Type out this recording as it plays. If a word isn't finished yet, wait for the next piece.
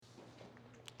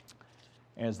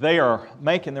As they are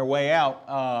making their way out,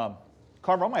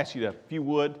 Carver, I'm going to ask you to, if you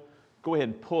would, go ahead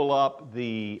and pull up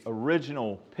the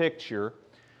original picture.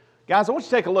 Guys, I want you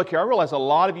to take a look here. I realize a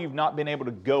lot of you have not been able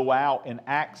to go out and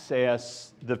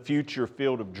access the future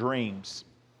field of dreams.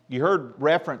 You heard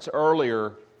reference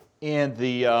earlier in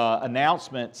the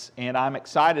announcements, and I'm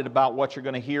excited about what you're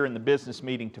going to hear in the business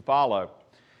meeting to follow.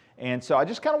 And so I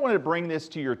just kind of wanted to bring this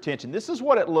to your attention. This is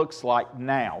what it looks like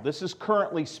now. This is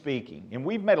currently speaking. And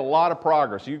we've made a lot of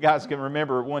progress. You guys can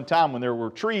remember at one time when there were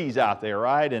trees out there,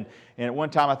 right? And at one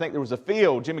time I think there was a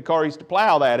field. Jimmy Carter used to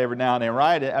plow that every now and then,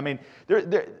 right? I mean,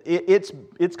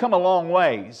 it's come a long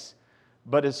ways,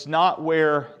 but it's not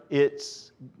where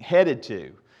it's headed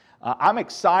to. I'm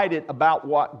excited about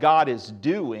what God is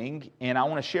doing, and I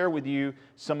want to share with you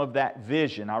some of that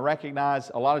vision. I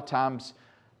recognize a lot of times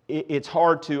it's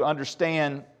hard to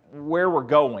understand where we're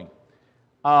going.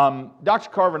 Dr.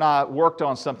 Carver and I worked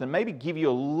on something, maybe give you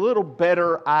a little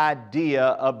better idea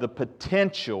of the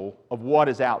potential of what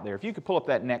is out there. If you could pull up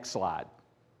that next slide.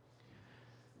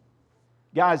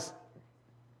 Guys,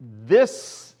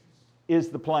 this is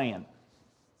the plan.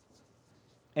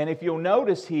 And if you'll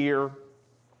notice here,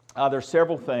 there's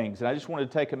several things, and I just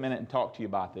wanted to take a minute and talk to you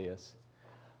about this.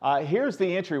 Here's the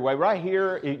entryway. Right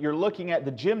here, you're looking at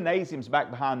the gymnasiums back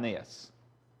behind this.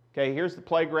 Okay, here's the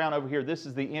playground over here. This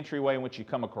is the entryway in which you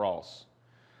come across.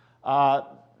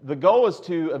 The goal is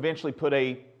to eventually put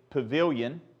a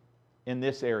pavilion in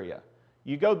this area.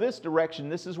 You go this direction,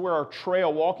 this is where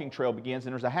our walking trail begins,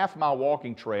 and there's a half-mile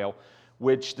walking trail,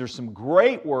 which there's some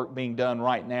great work being done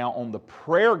right now on the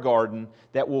prayer garden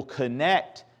that will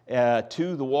connect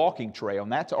to the walking trail,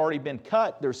 and that's already been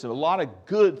cut. There's a lot of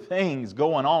good things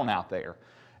going on out there.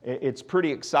 It's pretty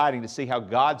exciting to see how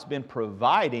God's been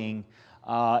providing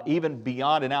even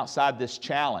beyond and outside this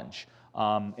challenge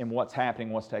in what's happening,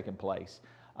 what's taking place.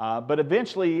 But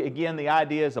eventually, again, the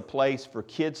idea is a place for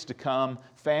kids to come,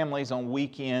 families on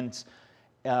weekends,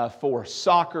 for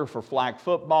soccer, for flag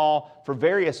football, for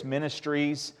various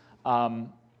ministries.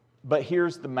 But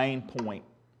here's the main point.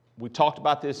 We talked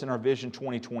about this in our Vision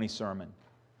 2020 sermon.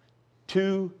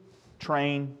 2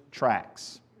 train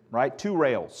tracks, right? 2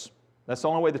 rails. That's the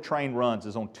only way the train runs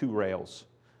is on 2 rails.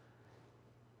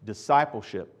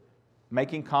 Discipleship,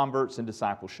 making converts and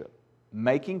discipleship.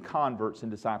 Making converts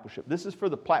and discipleship. This is for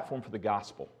the platform for the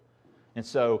gospel. And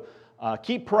so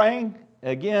keep praying.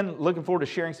 Again, looking forward to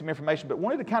sharing some information, but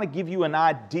wanted to kind of give you an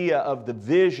idea of the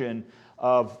vision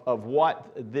of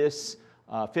what this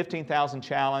 15,000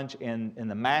 challenge and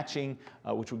the matching,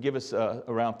 which will give us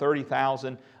around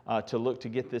 30,000 to look to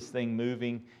get this thing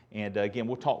moving. And again,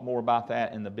 we'll talk more about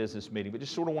that in the business meeting. But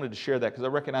just sort of wanted to share that because I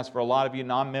recognize for a lot of you,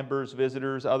 non-members,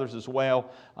 visitors, others as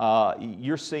well,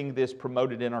 you're seeing this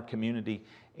promoted in our community.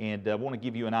 And I want to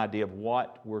give you an idea of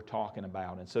what we're talking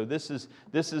about. And so this is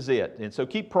it. And so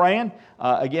keep praying.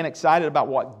 Again, excited about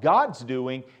what God's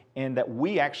doing, and that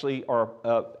we actually are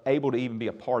able to even be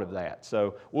a part of that.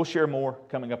 So we'll share more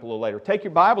coming up a little later. Take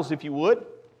your Bibles if you would,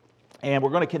 and we're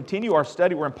going to continue our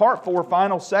study. We're in part 4,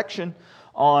 final section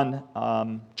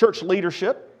on church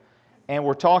leadership, and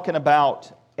we're talking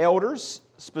about elders,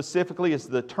 specifically is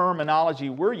the terminology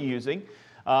we're using.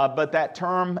 But that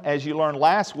term, as you learned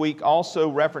last week, also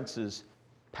references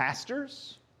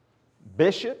pastors,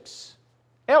 bishops,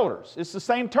 elders. It's the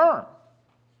same term.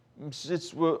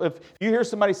 If you hear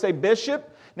somebody say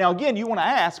bishop, now again, you want to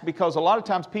ask because a lot of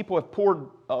times people have poured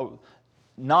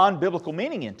non-biblical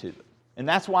meaning into them. And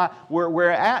that's why we're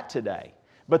at today.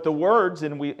 But the words,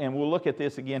 and we'll look at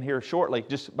this again here shortly,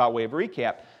 just by way of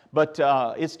recap, but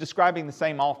it's describing the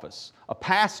same office. A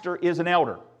pastor is an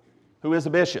elder who is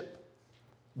a bishop,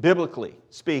 biblically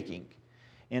speaking.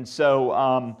 And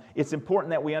so it's important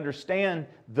that we understand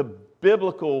the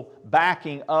biblical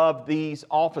backing of these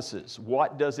offices.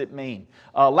 What does it mean?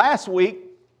 Last week,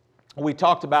 we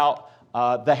talked about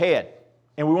the head.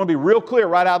 And we want to be real clear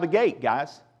right out of the gate,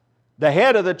 guys. The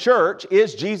head of the church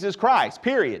is Jesus Christ,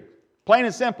 period. Plain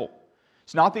and simple.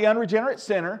 It's not the unregenerate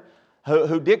sinner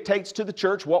who dictates to the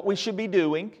church what we should be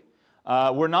doing.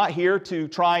 We're not here to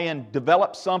try and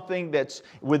develop something that's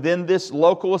within this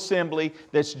local assembly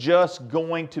that's just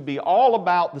going to be all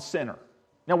about the sinner.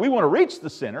 Now, we want to reach the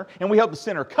sinner, and we hope the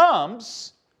sinner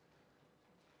comes,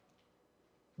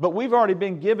 but we've already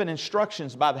been given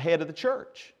instructions by the head of the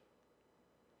church.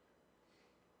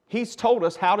 He's told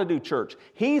us how to do church.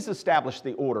 He's established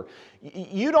the order.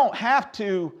 You don't have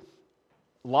to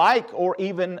like or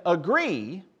even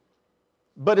agree,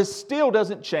 but it still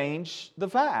doesn't change the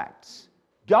facts.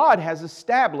 God has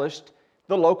established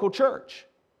the local church.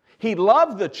 He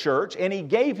loved the church and He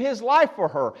gave His life for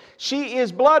her. She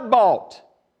is blood-bought.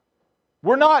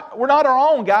 We're not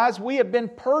our own, guys. We have been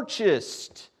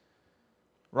purchased,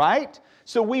 right?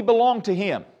 So we belong to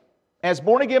Him. As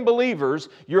born-again believers,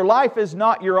 your life is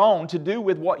not your own to do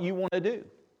with what you want to do.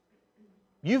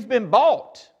 You've been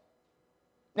bought.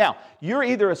 Now, you're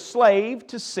either a slave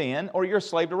to sin or you're a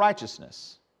slave to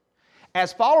righteousness.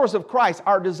 As followers of Christ,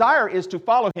 our desire is to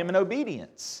follow Him in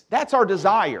obedience. That's our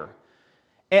desire.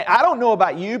 And I don't know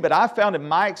about you, but I've found in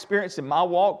my experience, in my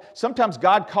walk, sometimes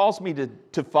God calls me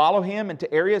to follow Him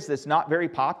into areas that's not very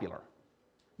popular.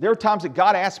 There are times that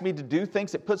God asks me to do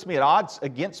things that puts me at odds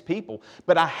against people,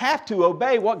 but I have to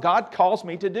obey what God calls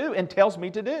me to do and tells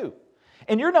me to do.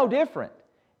 And you're no different.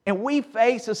 And we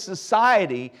face a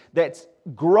society that's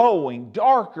growing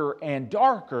darker and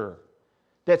darker,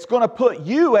 that's going to put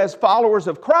you as followers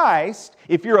of Christ,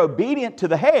 if you're obedient to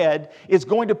the head, is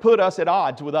going to put us at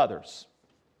odds with others.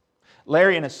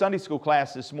 Larry in a Sunday school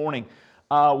class this morning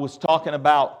was talking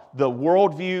about the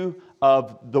worldview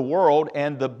of the world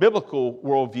and the biblical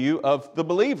worldview of the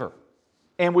believer.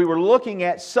 And we were looking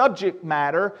at subject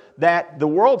matter that the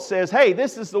world says, hey,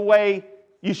 this is the way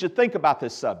you should think about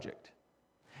this subject.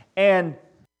 And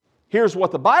here's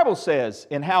what the Bible says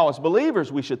in how as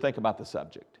believers we should think about the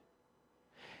subject.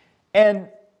 And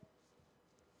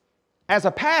as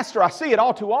a pastor, I see it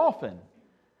all too often.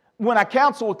 When I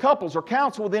counsel with couples or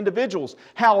counsel with individuals,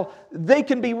 how they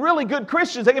can be really good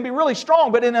Christians, they can be really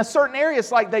strong, but in a certain area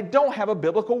it's like they don't have a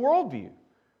biblical worldview.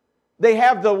 They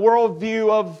have the worldview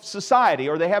of society,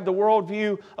 or they have the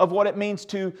worldview of what it means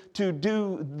to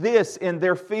do this in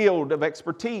their field of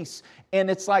expertise. And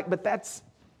it's like, but that's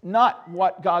not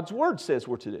what God's Word says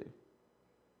we're to do.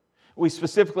 We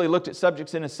specifically looked at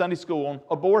subjects in a Sunday school on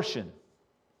abortion,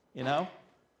 you know.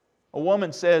 A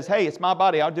woman says, hey, it's my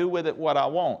body, I'll do with it what I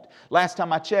want. Last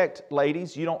time I checked,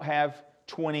 ladies, you don't have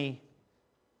 20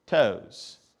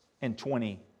 toes and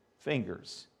 20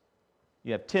 fingers.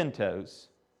 You have 10 toes,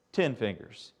 10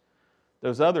 fingers.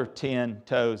 Those other 10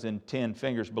 toes and 10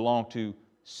 fingers belong to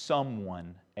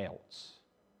someone else.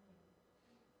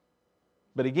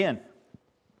 But again,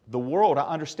 the world, I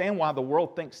understand why the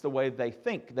world thinks the way they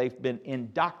think. They've been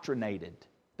indoctrinated.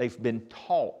 They've been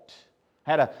taught.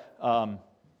 I had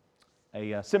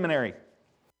a seminary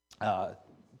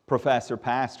professor,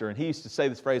 pastor, and he used to say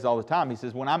this phrase all the time. He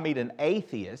says, when I meet an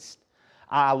atheist,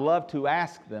 I love to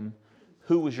ask them,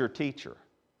 who was your teacher?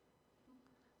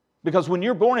 Because when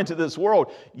you're born into this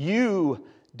world, you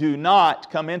do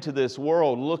not come into this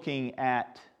world looking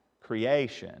at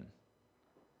creation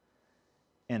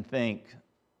and think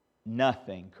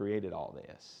nothing created all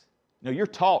this. No, you're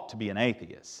taught to be an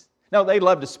atheist. No, they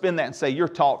love to spin that and say you're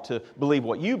taught to believe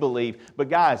what you believe. But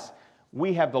guys,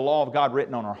 we have the law of God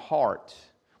written on our heart.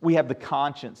 We have the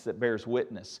conscience that bears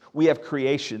witness. We have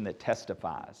creation that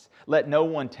testifies. Let no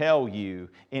one tell you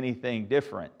anything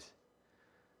different.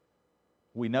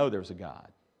 We know there's a God,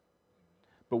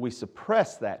 but we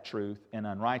suppress that truth in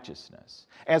unrighteousness.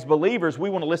 As believers, we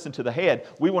want to listen to the head.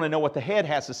 We want to know what the head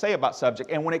has to say about subject.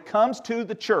 And when it comes to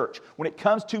the church, when it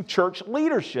comes to church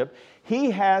leadership, he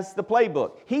has the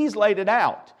playbook. He's laid it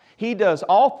out. He does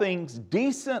all things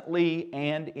decently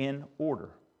and in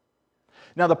order.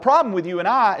 Now, the problem with you and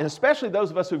I, and especially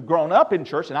those of us who've grown up in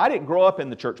church, and I didn't grow up in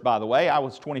the church, by the way. I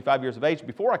was 25 years of age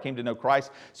before I came to know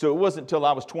Christ, so it wasn't until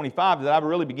I was 25 that I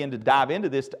really began to dive into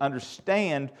this to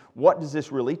understand what does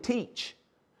this really teach.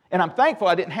 And I'm thankful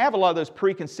I didn't have a lot of those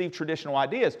preconceived traditional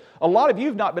ideas. A lot of you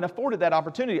have not been afforded that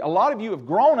opportunity. A lot of you have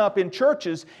grown up in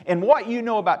churches, and what you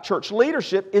know about church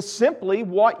leadership is simply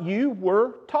what you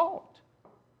were taught,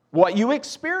 what you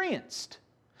experienced.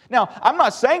 Now, I'm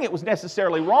not saying it was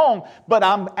necessarily wrong, but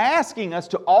I'm asking us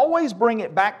to always bring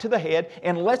it back to the head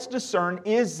and let's discern,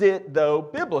 is it, though,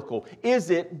 biblical?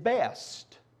 Is it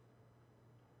best?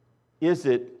 Is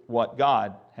it what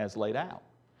God has laid out?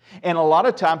 And a lot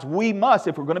of times we must,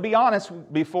 if we're going to be honest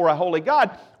before a holy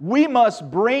God, we must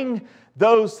bring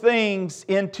those things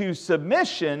into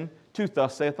submission to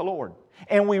thus saith the Lord.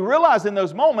 And we realize in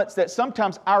those moments that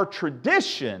sometimes our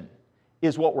tradition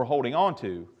is what we're holding on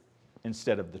to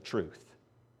instead of the truth.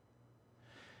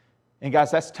 And guys,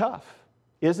 that's tough,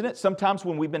 isn't it? Sometimes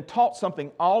when we've been taught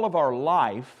something all of our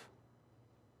life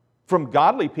from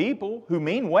godly people who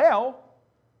mean well,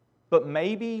 but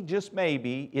maybe, just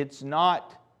maybe, it's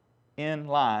not in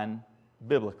line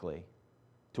biblically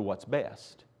to what's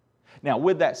best. Now,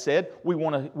 with that said, we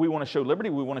want to show liberty,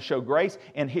 we want to show grace,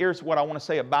 and here's what I want to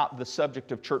say about the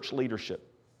subject of church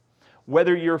leadership.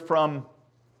 Whether you're from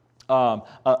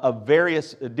of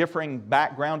various differing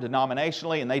background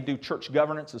denominationally, and they do church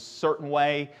governance a certain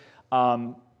way.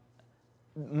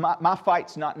 my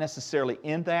fight's not necessarily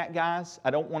in that, guys.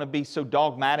 I don't want to be so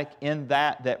dogmatic in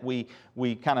that we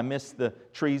kind of miss the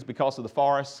trees because of the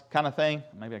forest kind of thing.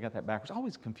 Maybe I got that backwards. I'm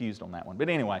always confused on that one. But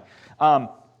anyway,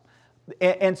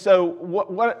 and so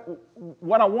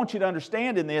what I want you to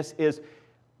understand in this is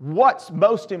what's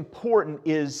most important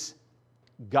is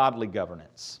godly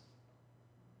governance.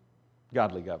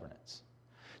 Godly governance.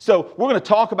 So we're going to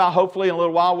talk about, hopefully in a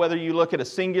little while, whether you look at a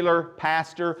singular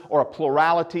pastor or a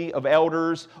plurality of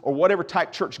elders or whatever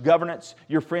type church governance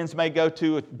your friends may go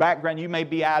to, a background you may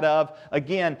be out of.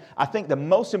 Again, I think the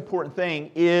most important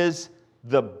thing is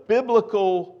the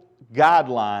biblical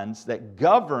guidelines that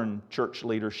govern church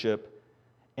leadership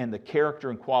and the character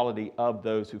and quality of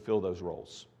those who fill those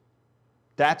roles.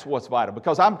 That's what's vital.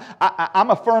 Because I'm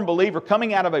a firm believer,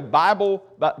 coming out of a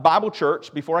Bible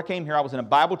church. Before I came here, I was in a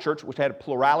Bible church which had a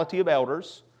plurality of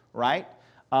elders, right?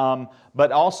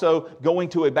 But also going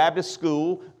to a Baptist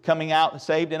school, coming out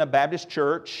saved in a Baptist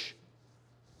church,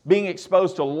 being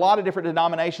exposed to a lot of different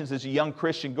denominations as a young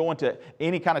Christian, going to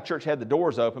any kind of church had the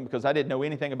doors open because I didn't know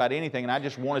anything about anything and I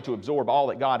just wanted to absorb all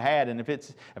that God had. And if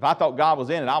I thought God was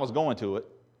in it, I was going to it.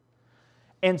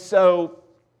 And so,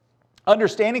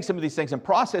 understanding some of these things and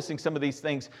processing some of these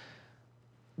things,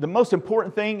 the most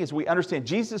important thing is we understand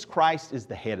Jesus Christ is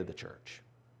the head of the church.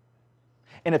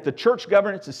 And if the church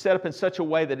governance is set up in such a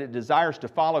way that it desires to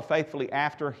follow faithfully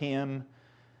after Him,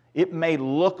 it may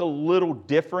look a little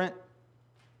different.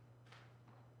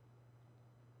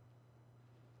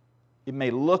 It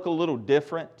may look a little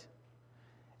different.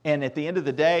 And at the end of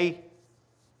the day,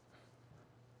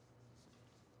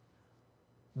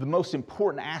 the most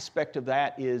important aspect of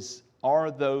that is,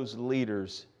 are those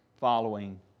leaders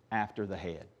following after the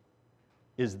head?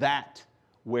 Is that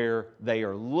where they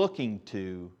are looking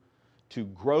to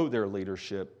grow their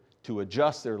leadership, to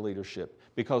adjust their leadership?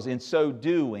 Because in so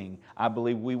doing, I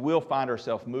believe we will find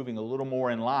ourselves moving a little more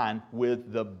in line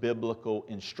with the biblical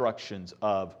instructions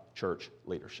of church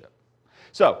leadership.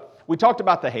 So, we talked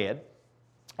about the head.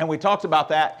 And we talked about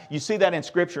that. You see that in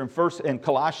Scripture in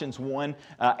Colossians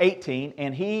 1:18.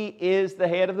 And He is the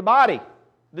head of the body,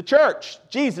 the church.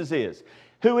 Jesus is.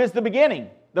 Who is the beginning,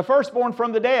 the firstborn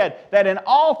from the dead, that in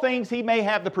all things He may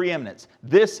have the preeminence.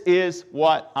 This is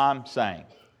what I'm saying.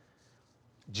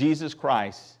 Jesus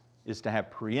Christ is to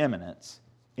have preeminence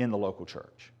in the local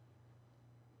church.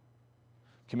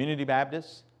 Community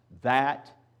Baptists,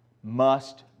 that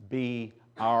must be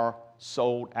our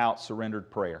sold-out,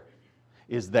 surrendered prayer.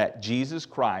 Is that Jesus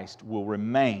Christ will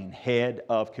remain head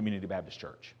of Community Baptist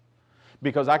Church.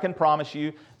 Because I can promise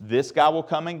you, this guy will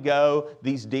come and go,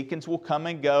 these deacons will come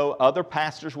and go, other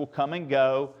pastors will come and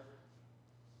go,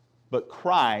 but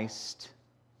Christ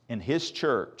and His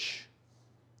church,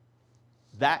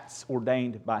 that's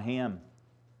ordained by Him.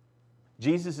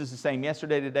 Jesus is the same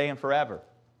yesterday, today, and forever.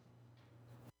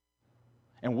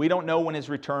 And we don't know when His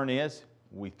return is.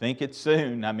 We think it's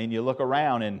soon. I mean, you look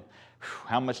around and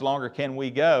how much longer can we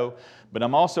go? But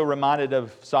I'm also reminded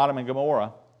of Sodom and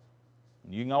Gomorrah.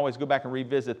 You can always go back and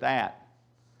revisit that.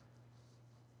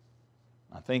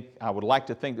 I would like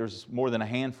to think there's more than a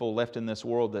handful left in this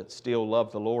world that still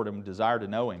love the Lord and desire to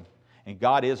know Him. And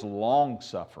God is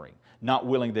long-suffering, not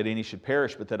willing that any should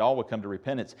perish, but that all would come to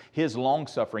repentance. His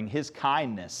long-suffering, His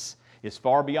kindness is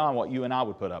far beyond what you and I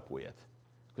would put up with.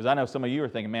 Because I know some of you are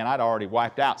thinking, man, I'd already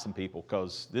wiped out some people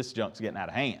because this junk's getting out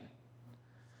of hand.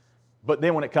 But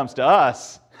then when it comes to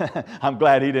us, I'm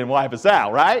glad He didn't wipe us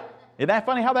out, right? Isn't that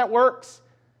funny how that works?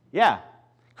 Yeah.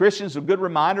 Christians, a good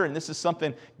reminder, and this is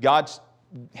something God's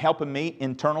helping me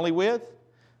internally with.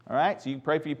 All right? So you can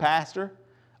pray for your pastor.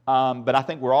 But I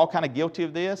think we're all kind of guilty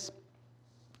of this.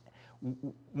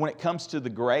 When it comes to the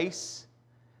grace,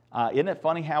 isn't it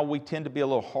funny how we tend to be a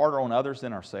little harder on others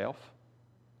than ourselves?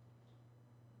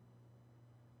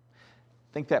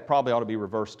 I think that probably ought to be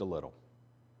reversed a little.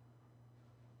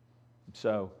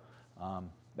 So,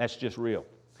 that's just real.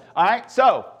 All right,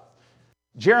 so,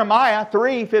 Jeremiah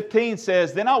 3:15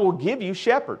 says, "Then I will give you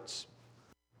shepherds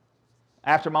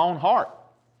after my own heart,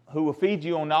 who will feed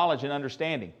you on knowledge and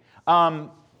understanding."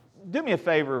 Do me a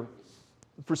favor.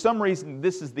 For some reason,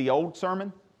 this is the old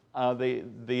sermon.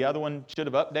 The other one should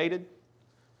have updated.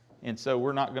 And so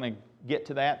we're not going to get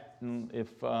to that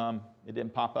if it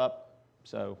didn't pop up.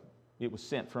 So it was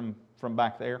sent from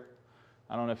back there.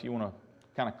 I don't know if you want to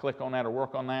kind of click on that or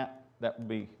work on that. That would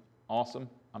be awesome.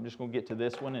 I'm just going to get to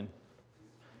this one and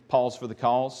pause for the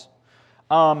cause.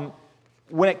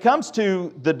 When it comes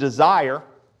to the desire,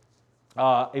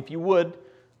 if you would,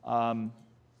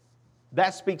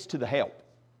 that speaks to the help.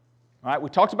 All right, we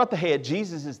talked about the head.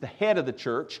 Jesus is the head of the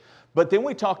church, but then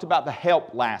we talked about the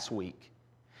help last week.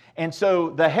 And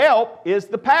so the help is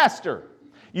the pastor.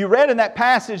 You read in that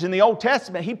passage in the Old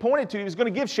Testament, he pointed to he was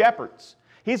going to give shepherds.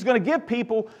 He's going to give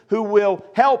people who will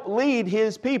help lead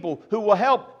His people, who will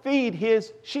help feed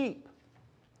His sheep.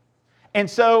 And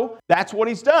so that's what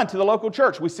He's done to the local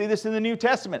church. We see this in the New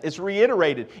Testament. It's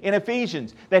reiterated in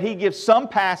Ephesians that He gives some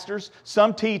pastors,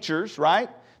 some teachers, right,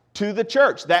 to the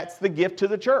church. That's the gift to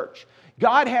the church.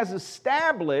 God has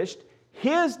established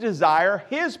His desire,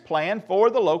 His plan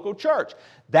for the local church.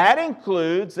 That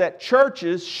includes that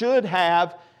churches should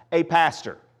have a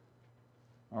pastor.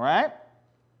 All right?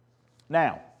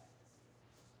 Now,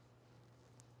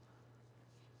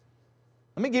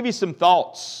 let me give you some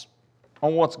thoughts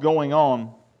on what's going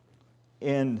on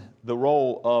in the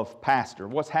role of pastor,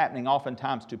 what's happening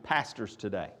oftentimes to pastors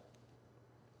today.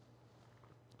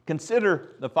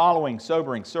 Consider the following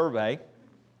sobering survey,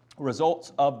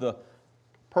 results of the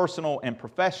personal and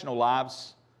professional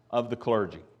lives of the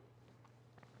clergy.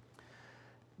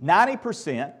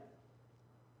 90%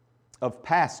 of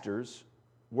pastors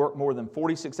work more than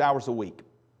 46 hours a week.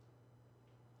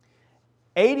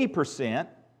 80%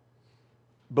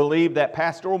 believe that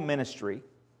pastoral ministry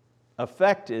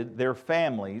affected their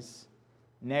families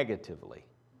negatively.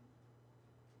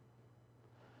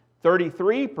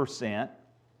 33%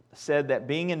 said that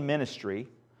being in ministry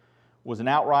was an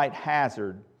outright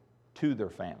hazard to their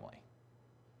family.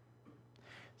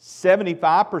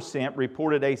 75%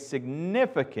 reported a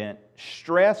significant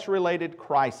stress-related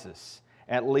crisis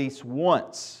at least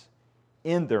once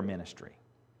in their ministry.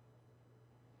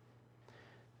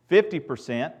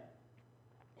 50%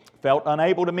 felt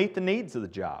unable to meet the needs of the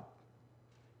job.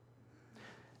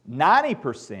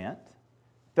 90%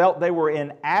 felt they were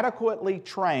inadequately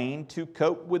trained to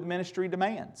cope with ministry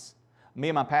demands. Me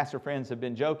and my pastor friends have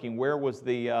been joking, where was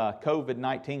the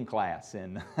COVID-19 class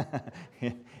in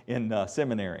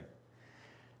seminary?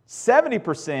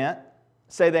 70%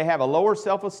 say they have a lower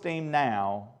self-esteem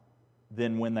now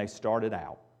than when they started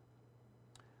out.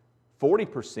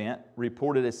 40%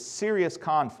 reported a serious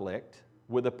conflict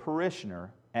with a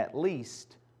parishioner at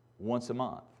least once a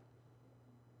month.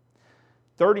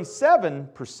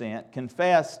 37%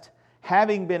 confessed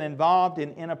having been involved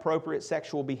in inappropriate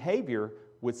sexual behavior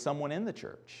with someone in the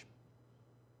church.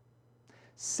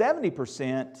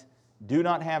 70% do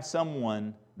not have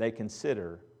someone they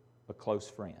consider a close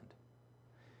friend.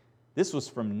 This was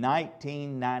from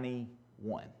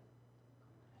 1991.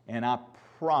 And I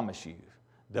promise you,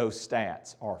 those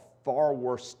stats are far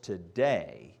worse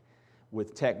today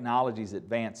with technology's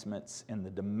advancements and the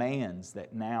demands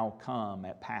that now come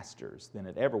at pastors than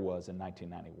it ever was in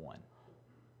 1991.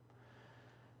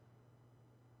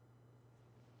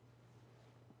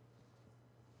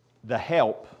 The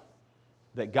help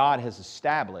that God has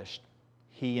established,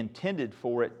 He intended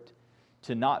for it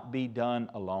to not be done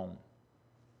alone.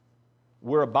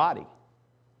 We're a body.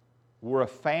 We're a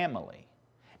family.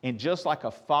 And just like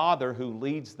a father who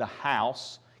leads the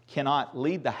house cannot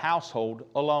lead the household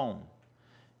alone,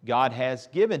 God has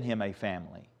given him a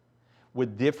family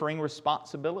with differing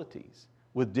responsibilities,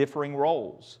 with differing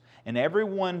roles. And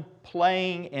everyone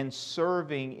playing and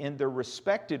serving in their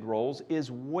respected roles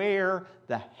is where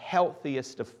the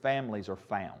healthiest of families are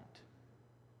found.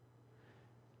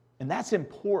 And that's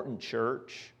important,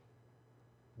 church.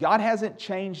 God hasn't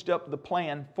changed up the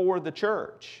plan for the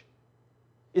church.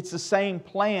 It's the same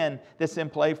plan that's in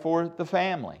play for the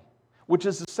family, which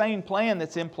is the same plan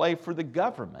that's in play for the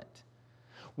government.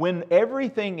 When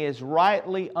everything is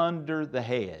rightly under the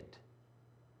head,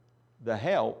 the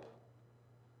help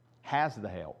has the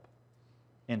help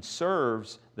and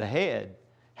serves the head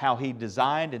how he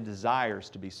designed and desires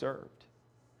to be served.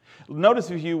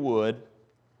 Notice, if you would,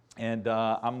 and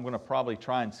I'm going to probably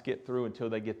try and skip through until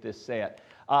they get this set.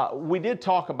 We did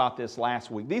talk about this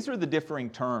last week. These are the differing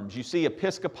terms. You see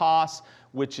episkopos,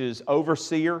 which is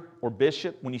overseer or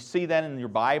bishop. When you see that in your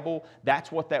Bible,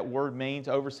 that's what that word means,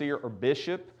 overseer or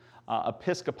bishop.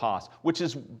 Episkopos, which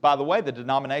is, by the way, the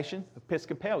denomination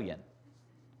Episcopalian.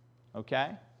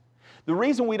 Okay? The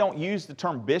reason we don't use the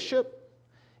term bishop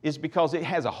is because it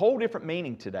has a whole different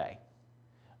meaning today.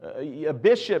 A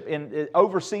bishop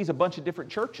oversees a bunch of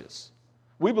different churches.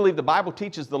 We believe the Bible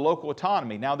teaches the local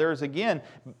autonomy. Now, there's again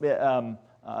the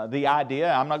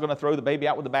idea, I'm not going to throw the baby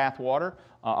out with the bathwater.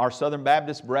 Our Southern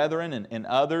Baptist brethren and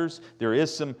others, there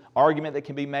is some argument that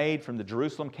can be made from the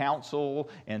Jerusalem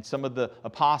Council and some of the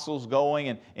apostles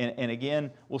going, and again,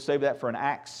 we'll save that for an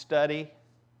Acts study.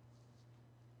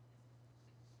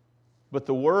 But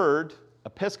the word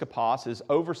episkopos is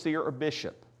overseer or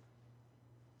bishop.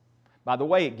 By the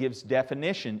way, it gives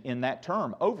definition in that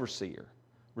term, overseer.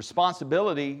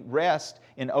 Responsibility rests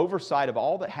in oversight of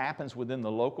all that happens within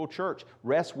the local church,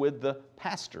 rests with the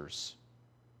pastors.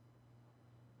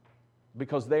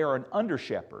 because they are an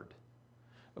under-shepherd.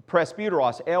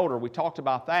 Presbyteros, elder, we talked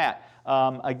about that.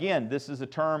 Again, this is a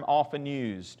term often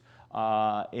used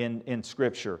in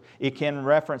Scripture. It can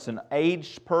reference an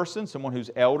aged person, someone who's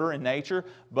elder in nature,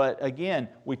 but again,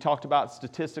 we talked about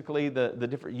statistically the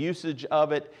different usage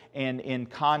of it, and in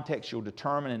context you'll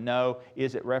determine and know,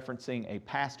 is it referencing a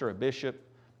pastor, a bishop,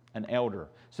 an elder?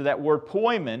 So that word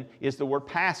poimen is the word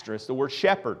pastor, it's the word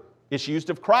shepherd. It's used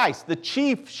of Christ, the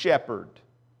chief shepherd.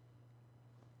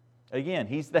 Again,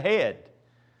 He's the head.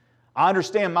 I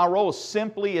understand my role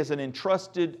simply as an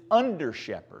entrusted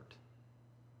under-shepherd,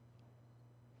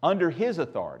 under His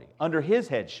authority, under His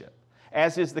headship,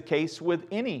 as is the case with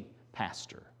any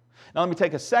pastor. Now let me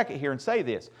take a second here and say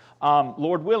this.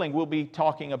 Lord willing, we'll be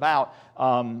talking about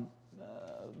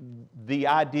the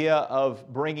idea of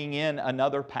bringing in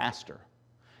another pastor.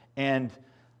 And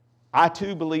I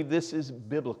too believe this is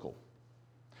biblical.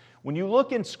 When you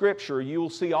look in Scripture, you will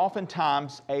see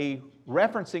oftentimes a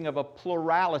referencing of a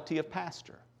plurality of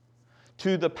pastor.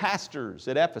 To the pastors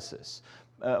at Ephesus,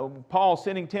 Paul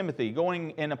sending Timothy,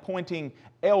 going and appointing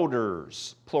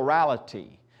elders,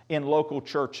 plurality in local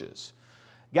churches.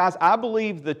 Guys, I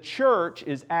believe the church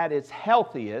is at its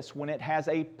healthiest when it has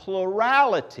a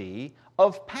plurality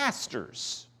of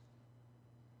pastors.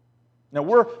 Now,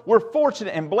 we're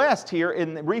fortunate and blessed here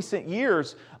in recent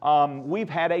years. We've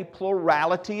had a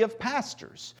plurality of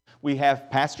pastors. We have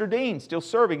Pastor Dean still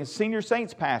serving as Senior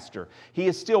Saints pastor. He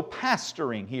is still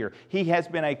pastoring here. He has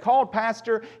been a called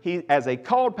pastor. As a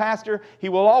called pastor, he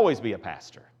will always be a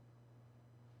pastor.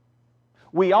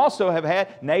 We also have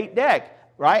had Nate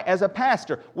Deck, right, as a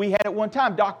pastor. We had at one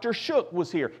time, Dr. Shook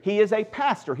was here. He is a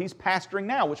pastor. He's pastoring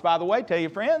now, which, by the way, tell you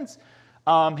friends,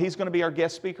 he's going to be our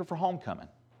guest speaker for Homecoming.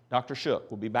 Dr. Shook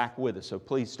will be back with us, so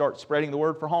please start spreading the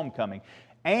word for Homecoming.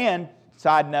 And,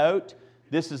 side note,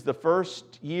 this is the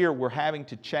first year we're having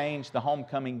to change the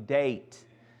Homecoming date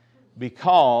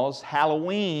because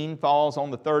Halloween falls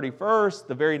on the 31st.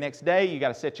 The very next day, you got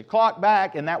to set your clock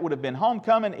back, and that would have been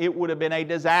Homecoming. It would have been a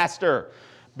disaster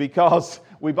because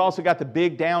we've also got the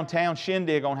big downtown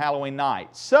shindig on Halloween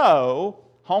night. So,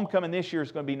 Homecoming this year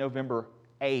is going to be November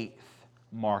 8th.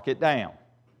 Mark it down.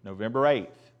 November 8th.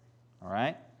 All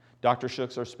right? Dr.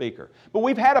 Shook's our speaker. But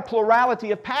we've had a plurality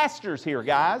of pastors here,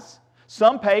 guys.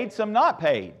 Some paid, some not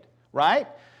paid, right?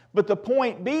 But the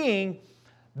point being,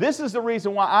 this is the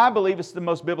reason why I believe it's the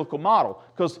most biblical model.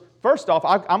 Because first off,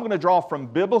 I'm going to draw from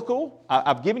biblical.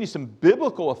 I've given you some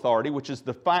biblical authority, which is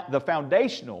the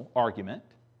foundational argument.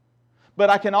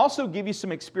 But I can also give you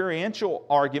some experiential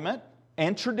argument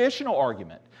and traditional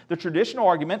argument. The traditional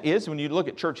argument is, when you look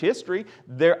at church history,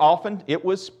 it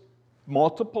was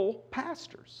multiple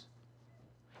pastors.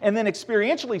 And then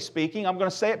experientially speaking, I'm going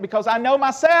to say it because I know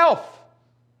myself.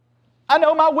 I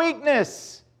know my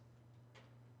weakness.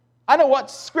 I know what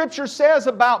Scripture says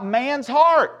about man's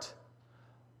heart.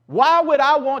 Why would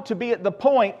I want to be at the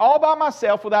point all by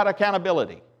myself without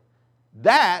accountability?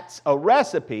 That's a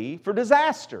recipe for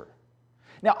disaster.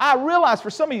 Now, I realize for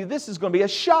some of you this is going to be a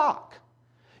shock.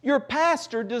 Your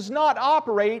pastor does not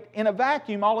operate in a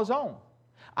vacuum all his own.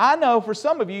 I know for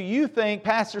some of you, you think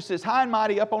pastor sits high and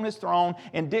mighty up on his throne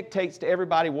and dictates to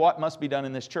everybody what must be done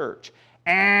in this church.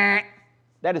 That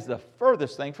is the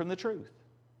furthest thing from the truth.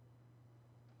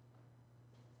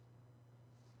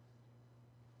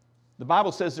 The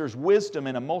Bible says there's wisdom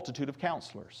in a multitude of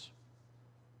counselors.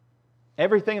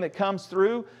 Everything that comes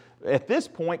through, at this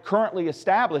point, currently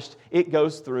established, it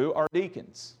goes through our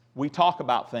deacons. We talk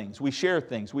about things, we share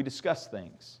things, we discuss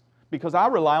things. Because I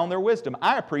rely on their wisdom.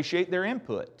 I appreciate their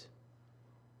input.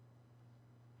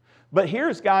 But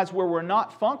here's, guys, where we're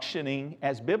not functioning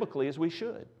as biblically as we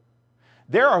should.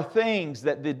 There are things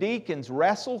that the deacons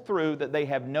wrestle through that they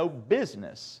have no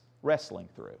business wrestling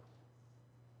through.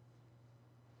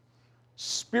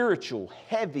 Spiritual,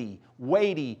 heavy,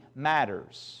 weighty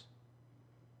matters.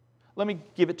 Let me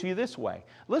give it to you this way.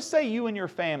 Let's say you and your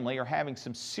family are having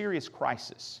some serious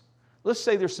crisis. Let's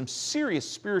say there's some serious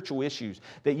spiritual issues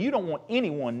that you don't want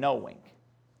anyone knowing.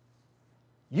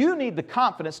 You need the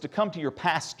confidence to come to your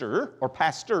pastor or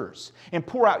pastors and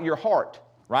pour out your heart,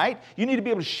 right? You need to be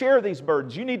able to share these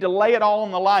burdens. You need to lay it all on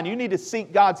the line. You need to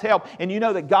seek God's help. And you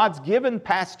know that God's given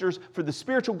pastors for the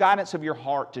spiritual guidance of your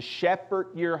heart to shepherd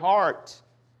your heart.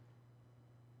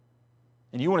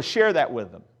 And you want to share that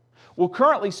with them. Well,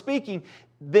 currently speaking,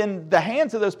 then the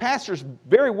hands of those pastors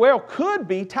very well could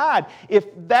be tied if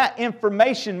that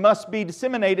information must be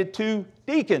disseminated to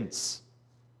deacons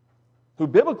who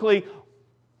biblically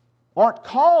aren't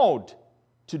called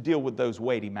to deal with those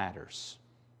weighty matters.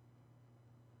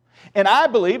 And I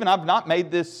believe, and I've not made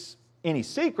this any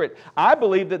secret. I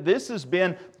believe that this has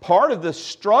been part of the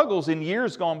struggles in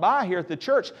years gone by here at the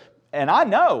church. And I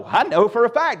know for a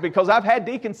fact, because I've had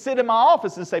deacons sit in my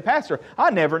office and say, Pastor, I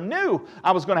never knew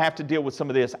I was going to have to deal with some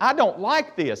of this. I don't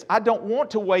like this. I don't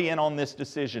want to weigh in on this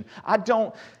decision. I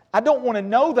don't want to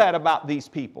know that about these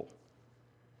people.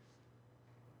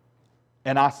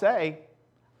 And I say,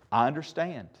 I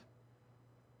understand.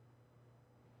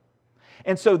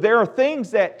 And so there are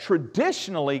things that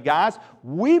traditionally, guys,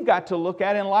 we've got to look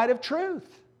at in light of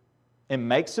truth and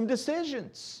make some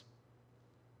decisions.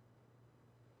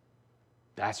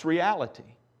 That's reality.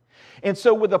 And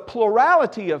so with a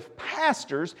plurality of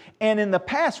pastors, and in the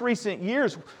past recent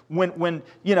years when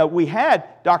we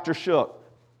had Dr. Shook,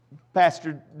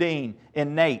 Pastor Dean,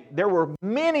 and Nate, there were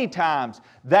many times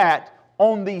that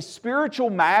on these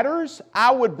spiritual matters,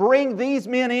 I would bring these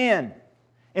men in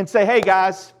and say, hey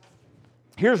guys,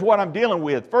 here's what I'm dealing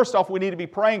with. First off, we need to be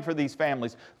praying for these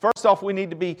families. First off, we need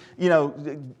to be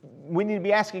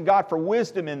asking God for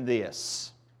wisdom in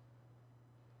this.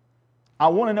 I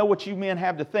want to know what you men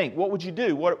have to think. What would you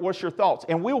do? What's your thoughts?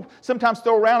 And we'll sometimes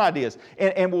throw around ideas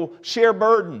and we'll share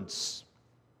burdens.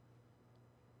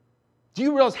 Do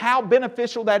you realize how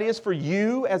beneficial that is for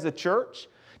you as a church?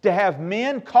 To have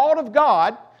men called of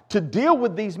God to deal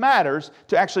with these matters,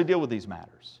 to actually deal with these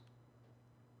matters.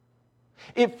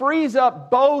 It frees up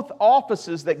both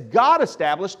offices that God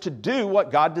established to do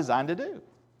what God designed to do.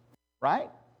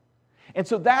 Right? And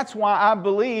so that's why I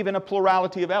believe in a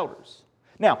plurality of elders.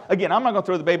 Now, again, I'm not going to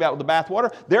throw the baby out with the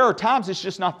bathwater. There are times it's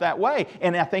just not that way.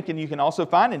 And I think you can also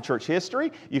find in church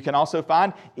history, you can also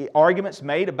find arguments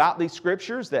made about these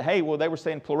scriptures that, hey, well, they were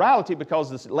saying plurality because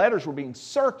the letters were being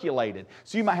circulated.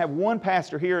 So you might have one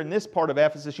pastor here in this part of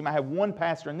Ephesus, you might have one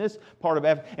pastor in this part of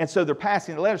Ephesus, and so they're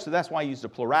passing the letters, so that's why I used a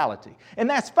plurality. And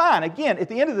that's fine. Again, at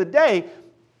the end of the day,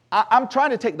 I'm trying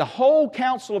to take the whole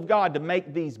counsel of God to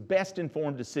make these best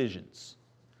informed decisions.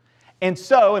 And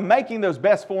so, in making those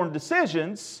best formed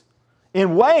decisions,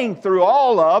 in weighing through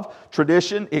all of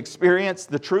tradition, experience,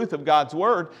 the truth of God's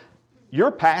Word,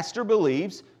 your pastor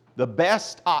believes the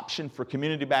best option for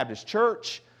Community Baptist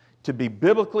Church to be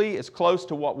biblically as close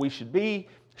to what we should be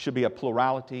a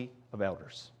plurality of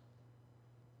elders.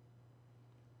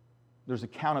 There's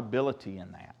accountability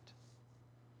in that.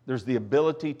 There's the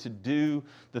ability to do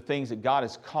the things that God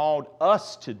has called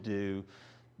us to do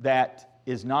that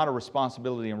is not a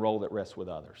responsibility and role that rests with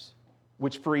others,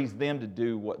 which frees them to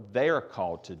do what they're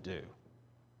called to do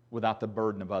without the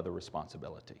burden of other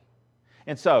responsibility.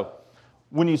 And so,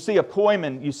 when you see a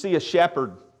poimen, you see a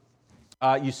shepherd,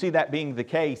 you see that being the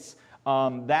case,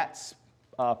 that's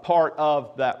part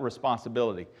of that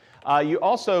responsibility. You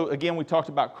also, again, we talked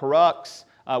about crux,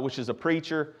 which is a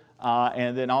preacher,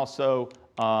 and then also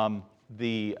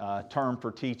the term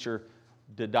for teacher,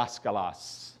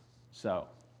 didaskalos. So,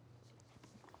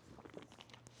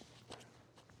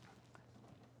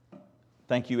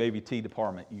 thank you, AVT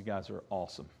department. You guys are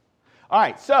awesome. All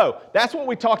right, so that's what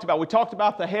we talked about. We talked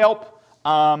about the help,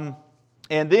 and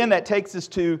then that takes us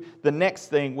to the next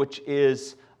thing, which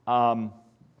is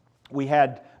we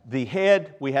had the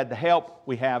head, we had the help,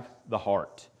 we have the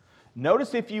heart.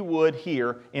 Notice, if you would,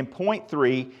 here in point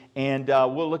 3, and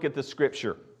we'll look at the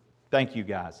scripture. Thank you,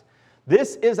 guys.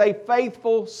 This is a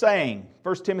faithful saying.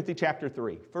 1 Timothy chapter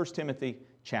 3. 1 Timothy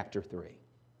chapter 3.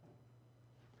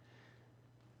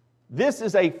 This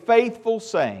is a faithful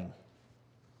saying.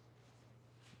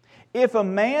 If a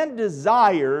man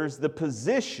desires the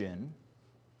position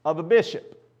of a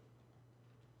bishop,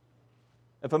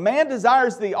 if a man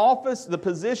desires the office, the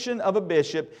position of a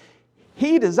bishop,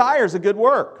 he desires a good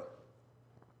work.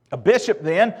 A bishop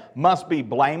then must be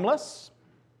blameless,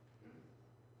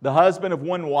 the husband of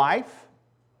one wife,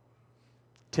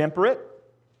 temperate,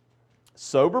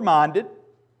 sober-minded,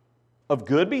 of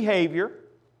good behavior,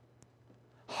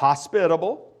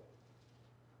 hospitable,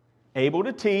 able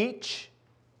to teach,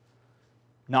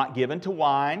 not given to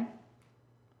wine,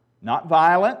 not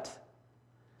violent,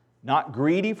 not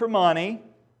greedy for money,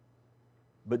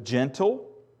 but gentle,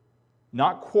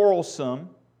 not quarrelsome,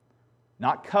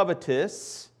 not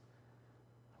covetous,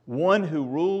 one who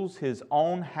rules his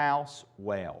own house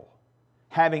well,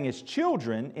 having his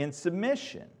children in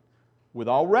submission with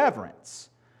all reverence.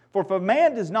 For if a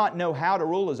man does not know how to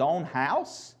rule his own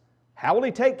house, how will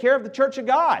he take care of the church of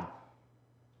God?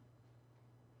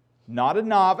 Not a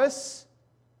novice,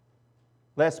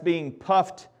 lest being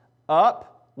puffed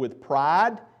up with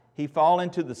pride, he fall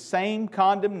into the same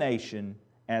condemnation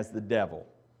as the devil.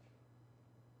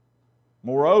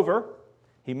 Moreover,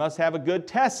 he must have a good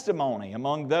testimony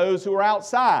among those who are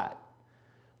outside,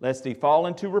 lest he fall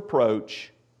into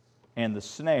reproach and the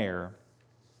snare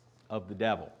of the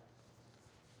devil.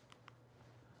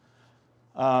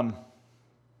 The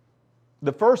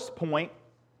first point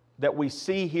that we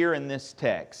see here in this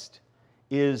text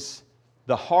is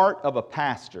the heart of a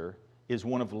pastor is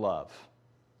one of love.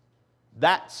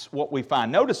 That's what we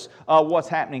find. Notice what's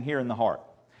happening here in the heart.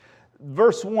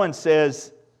 Verse 1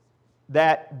 says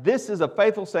that this is a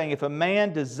faithful saying, if a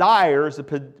man desires the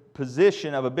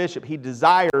position of a bishop, he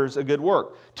desires a good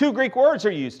work. 2 Greek words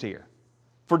are used here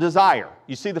for desire.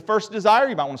 You see the first desire,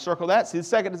 you might want to circle that. See the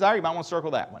second desire, you might want to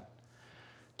circle that one.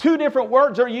 2 different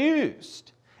words are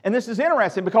used. And this is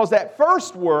interesting because that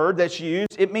first word that's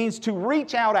used, it means to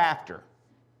reach out after.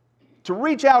 To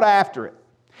reach out after it.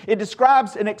 It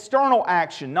describes an external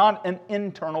action, not an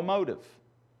internal motive.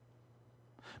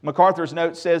 MacArthur's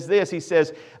note says this. He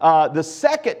says, the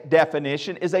second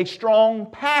definition is a strong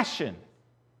passion.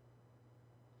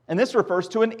 And this refers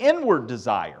to an inward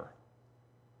desire.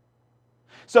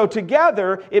 So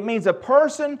together, it means a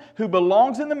person who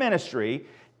belongs in the ministry.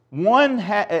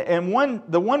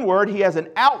 The one word, he has an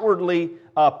outwardly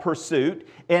pursuit,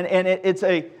 and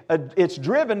it's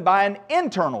driven by an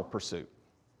internal pursuit.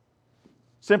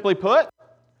 Simply put,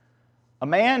 a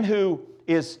man who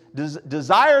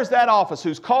desires that office,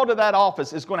 who's called to that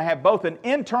office, is going to have both an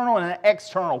internal and an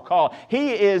external call.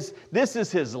 This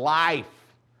is his life.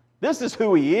 This is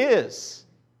who he is.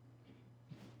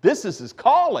 This is his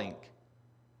calling.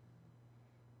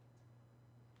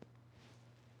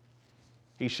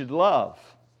 He should love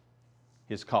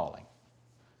his calling.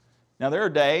 Now, there are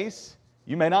days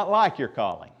you may not like your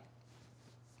calling.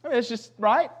 I mean, it's just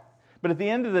right. But at the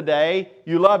end of the day,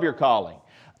 you love your calling.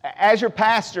 As your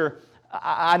pastor,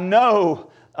 I know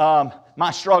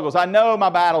my struggles. I know my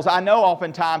battles. I know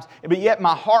oftentimes, but yet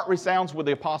my heart resounds with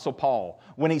the Apostle Paul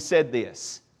when he said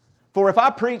this. For if I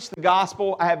preach the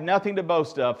gospel, I have nothing to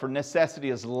boast of, for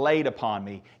necessity is laid upon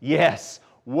me. Yes,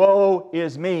 woe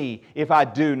is me if I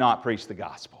do not preach the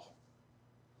gospel.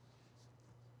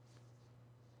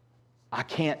 I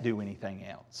can't do anything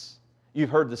else. You've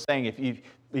heard the saying,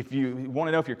 if you want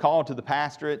to know if you're called to the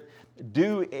pastorate,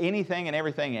 do anything and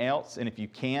everything else, and if you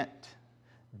can't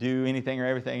do anything or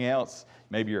everything else,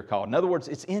 maybe you're called. In other words,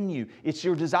 it's in you. It's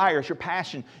your desire. It's your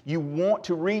passion. You want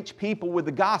to reach people with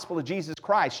the gospel of Jesus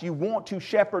Christ. You want to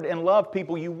shepherd and love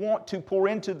people. You want to pour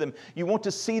into them. You want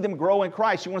to see them grow in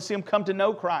Christ. You want to see them come to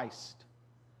know Christ.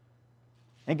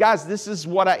 And guys, this is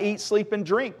what I eat, sleep, and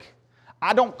drink.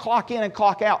 I don't clock in and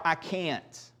clock out. I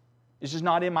can't. It's just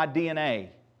not in my DNA.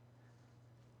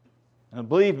 And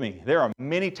believe me, there are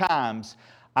many times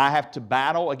I have to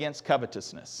battle against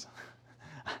covetousness.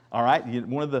 All right?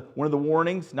 One of the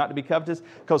warnings not to be covetous,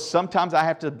 because sometimes I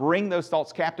have to bring those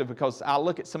thoughts captive, because I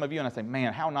look at some of you and I think,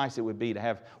 man, how nice it would be to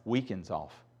have weekends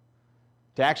off.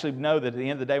 To actually know that at the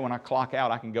end of the day when I clock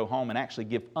out, I can go home and actually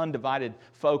give undivided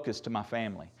focus to my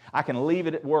family. I can leave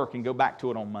it at work and go back to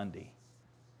it on Monday.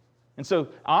 And so,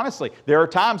 honestly, there are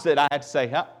times that I had to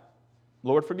say,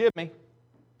 Lord, forgive me.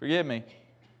 Forgive me.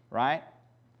 Right?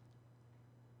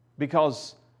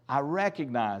 Because I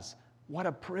recognize what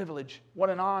a privilege, what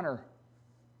an honor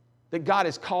that God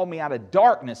has called me out of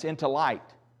darkness into light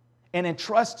and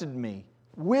entrusted me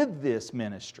with this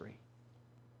ministry.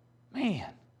 Man,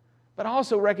 but I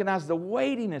also recognize the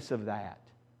weightiness of that.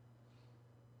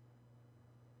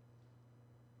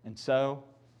 And so,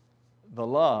 the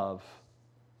love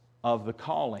of the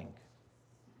calling.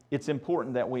 It's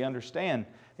important that we understand,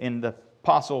 and the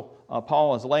Apostle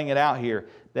Paul is laying it out here,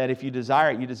 that if you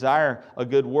desire it, you desire a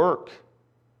good work.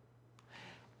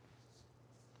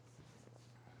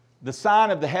 The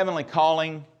sign of the heavenly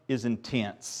calling is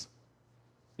intense.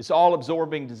 It's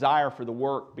all-absorbing desire for the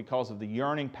work because of the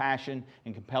yearning passion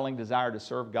and compelling desire to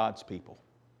serve God's people.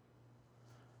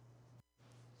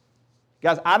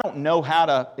 Guys, I don't know how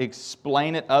to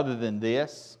explain it other than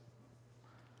this.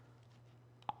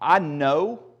 I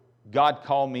know God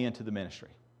called me into the ministry.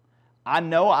 I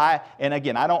know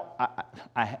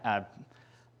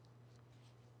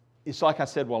it's like I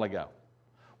said a while ago.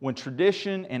 When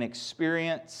tradition and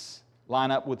experience line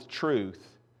up with truth,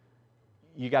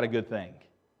 you got a good thing,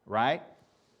 right?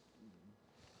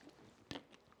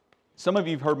 Some of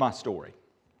you have heard my story.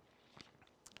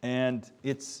 And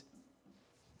it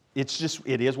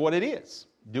is what it is.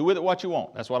 Do with it what you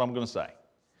want. That's what I'm going to say.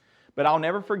 But I'll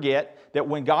never forget that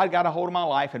when God got a hold of my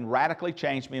life and radically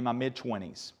changed me in my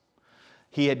mid-20s,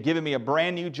 He had given me a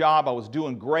brand new job. I was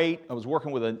doing great. I was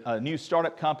working with a new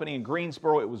startup company in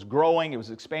Greensboro. It was growing. It was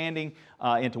expanding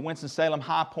into Winston-Salem,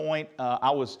 High Point. I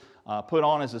was put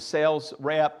on as a sales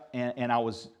rep, and I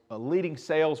was leading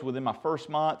sales within my first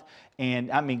month.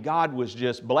 And I mean, God was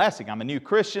just blessing. I'm a new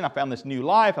Christian. I found this new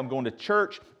life. I'm going to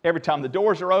church every time the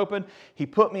doors are open. He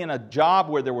put me in a job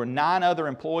where there were 9 other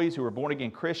employees who were born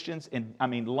again Christians. And I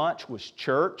mean, lunch was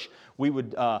church. We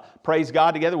would praise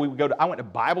God together. We would go to, I went to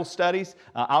Bible studies.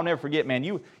 I'll never forget, man,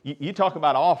 you talk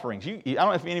about offerings. I don't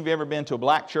know if any of you have ever been to a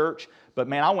black church, but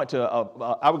man, I would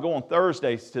go on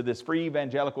Thursdays to this free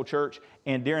evangelical church,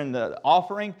 and during the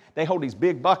offering, they hold these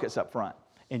big buckets up front.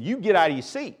 And you get out of your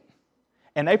seat,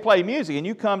 and they play music, and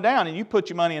you come down, and you put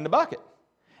your money in the bucket.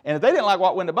 And if they didn't like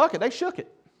what went in the bucket, they shook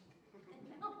it.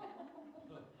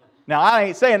 Now, I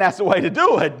ain't saying that's the way to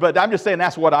do it, but I'm just saying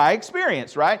that's what I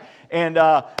experienced, right? And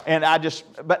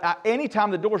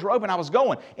anytime the doors were open, I was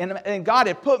going. And God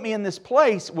had put me in this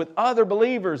place with other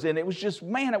believers, and it was just,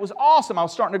 man, it was awesome. I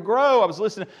was starting to grow. I was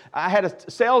listening. I had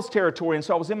a sales territory, and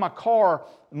so I was in my car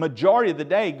majority of the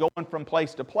day going from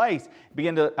place to place.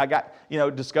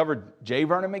 Discovered J.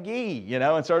 Vernon McGee,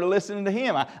 and started listening to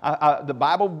him. The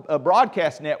Bible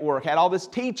Broadcast Network had all this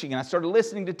teaching, and I started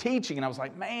listening to teaching, and I was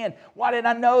like, man, why didn't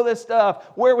I know this stuff?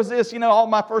 Where was this, all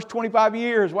my first 25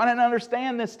 years? Why didn't I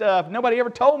understand this stuff? Nobody ever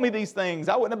told me these things.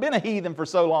 I wouldn't have been a heathen for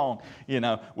so long,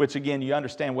 which again, you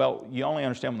understand, well, you only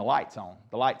understand when the light's on.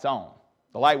 The light's on.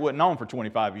 The light wasn't on for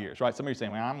 25 years, right? Some of you are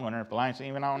saying, well, I'm wondering if the light's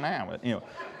even on now. But,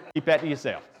 keep that to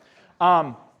yourself.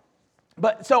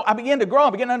 But so I began to grow. I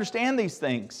began to understand these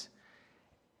things.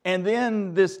 And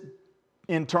then this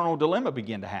internal dilemma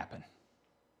began to happen.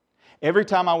 Every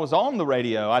time I was on the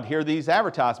radio, I'd hear these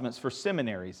advertisements for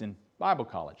seminaries and Bible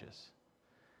colleges.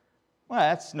 Well,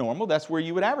 that's normal. That's where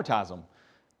you would advertise them.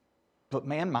 But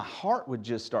man, my heart would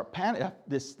just start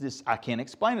panicking. I can't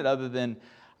explain it other than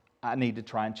I need to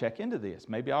try and check into this.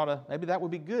 Maybe that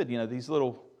would be good. These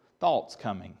little thoughts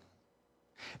coming.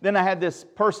 Then I had this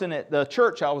person at the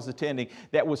church I was attending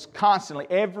that was constantly,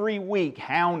 every week,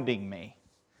 hounding me.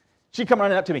 She'd come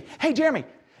running up to me, hey, Jeremy,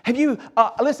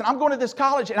 listen, I'm going to this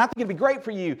college, and I think it'd be great for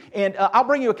you, and I'll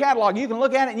bring you a catalog. You can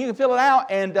look at it, and you can fill it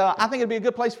out, and I think it'd be a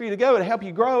good place for you to go to help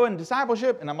you grow in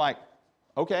discipleship. And I'm like,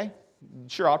 okay,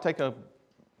 sure, I'll take a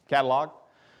catalog.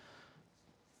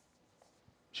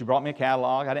 She brought me a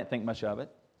catalog. I didn't think much of it.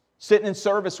 Sitting in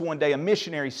service one day, a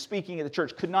missionary speaking at the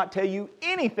church could not tell you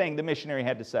anything the missionary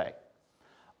had to say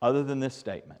other than this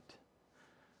statement.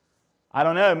 I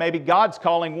don't know, maybe God's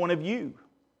calling one of you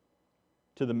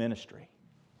to the ministry.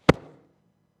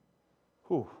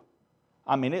 Whew.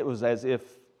 I mean, it was as if,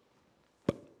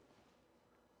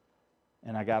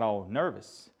 and I got all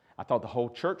nervous. I thought the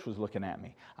whole church was looking at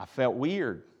me. I felt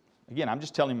weird. Again, I'm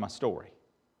just telling my story.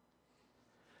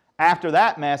 After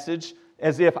that message,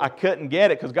 as if I couldn't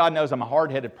get it, because God knows I'm a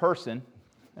hard-headed person,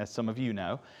 as some of you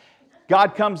know.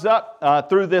 God comes up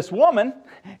through this woman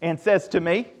and says to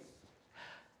me,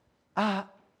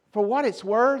 for what it's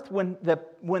worth, when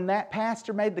that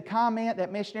pastor made the comment,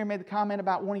 that missionary made the comment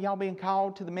about one of y'all being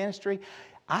called to the ministry,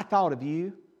 I thought of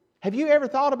you. Have you ever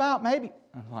thought about maybe?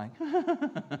 I'm like,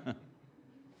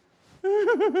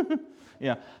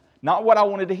 not what I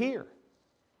wanted to hear.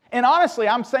 And honestly,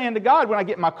 I'm saying to God, when I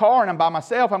get in my car and I'm by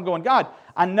myself, I'm going, God,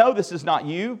 I know this is not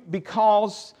you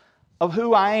because of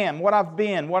who I am, what I've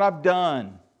been, what I've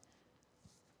done.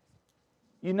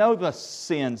 You know the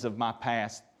sins of my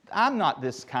past. I'm not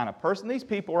this kind of person. These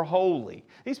people are holy.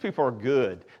 These people are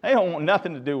good. They don't want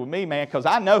nothing to do with me, man, because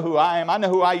I know who I am. I know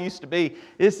who I used to be.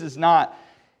 This is not...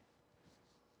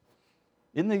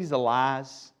 Isn't these the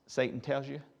lies Satan tells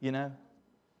you,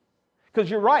 Because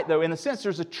you're right, though. In a sense,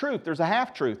 there's a truth. There's a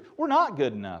half-truth. We're not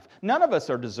good enough. None of us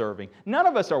are deserving. None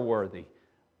of us are worthy.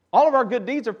 All of our good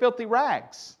deeds are filthy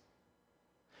rags.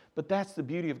 But that's the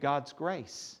beauty of God's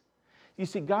grace. You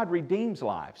see, God redeems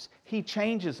lives. He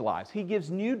changes lives. He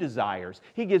gives new desires.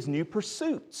 He gives new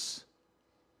pursuits.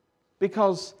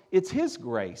 Because it's His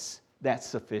grace that's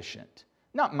sufficient.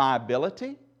 Not my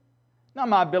ability. Not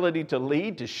my ability to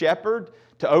lead, to shepherd,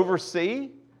 to oversee.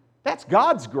 That's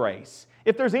God's grace.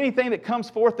 If there's anything that comes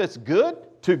forth that's good,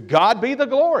 to God be the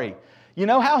glory. You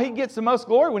know how He gets the most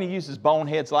glory? When He uses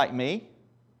boneheads like me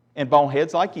and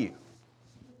boneheads like you.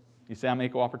 You see, I'm an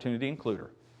equal opportunity includer.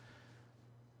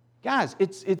 Guys,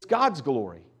 it's God's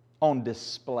glory on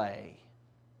display.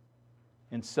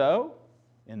 And so,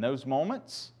 in those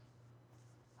moments,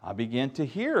 I began to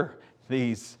hear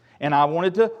these, and I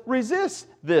wanted to resist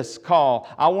this call.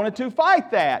 I wanted to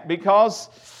fight that because,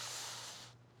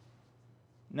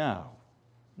 no,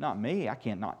 not me. I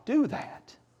can't not do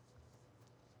that.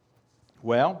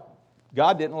 Well,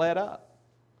 God didn't let up.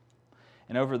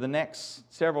 And over the next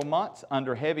several months,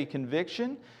 under heavy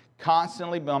conviction,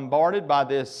 constantly bombarded by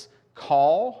this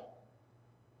call,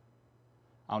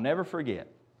 I'll never forget.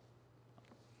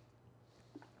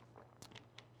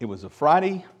 It was a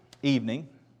Friday evening,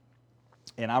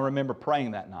 and I remember praying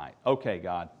that night, okay,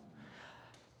 God,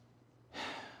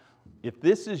 if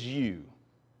this is you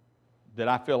that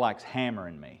I feel like's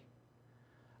hammering me,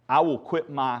 I will quit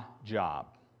my job.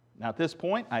 Now at this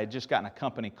point, I had just gotten a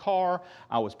company car,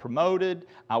 I was promoted,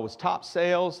 I was top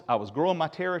sales, I was growing my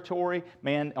territory.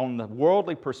 Man, on the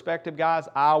worldly perspective, guys,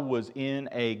 I was in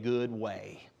a good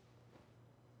way.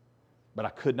 But I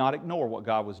could not ignore what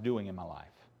God was doing in my life.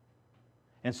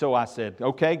 And so I said,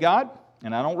 okay, God,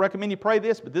 and I don't recommend you pray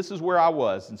this, but this is where I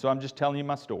was, and so I'm just telling you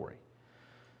my story.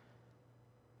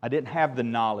 I didn't have the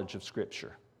knowledge of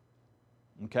Scripture.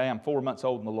 Okay, I'm 4 months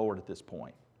old in the Lord at this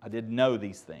point. I didn't know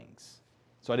these things,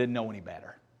 so I didn't know any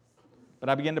better. But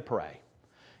I began to pray.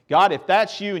 God, if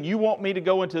that's you and you want me to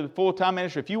go into the full-time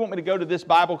ministry, if you want me to go to this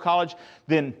Bible college,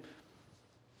 then,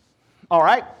 all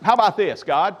right, how about this,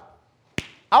 God?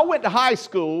 I went to high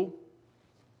school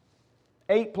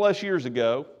 8+ years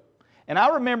ago, and I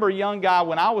remember a young guy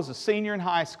when I was a senior in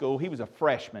high school, he was a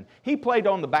freshman. He played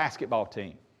on the basketball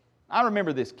team. I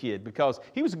remember this kid because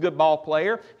he was a good ball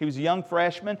player. He was a young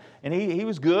freshman, and he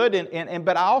was good.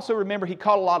 But I also remember he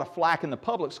caught a lot of flack in the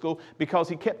public school because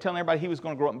he kept telling everybody he was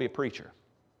going to grow up and be a preacher.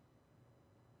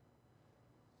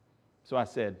 So I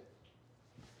said,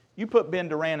 you put Ben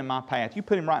Durant in my path. You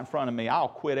put him right in front of me. I'll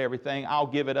quit everything. I'll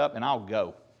give it up, and I'll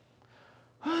go.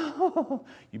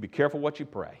 You be careful what you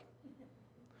pray.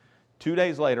 2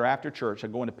 days later, after church, I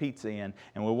go into Pizza Inn,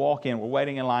 and we walk in. We're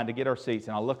waiting in line to get our seats,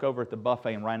 and I look over at the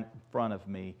buffet, and right in front of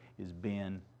me is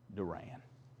Ben Durant.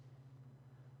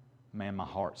 Man, my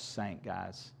heart sank,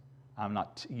 guys.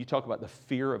 You talk about the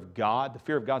fear of God. The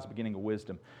fear of God is the beginning of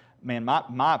wisdom. Man,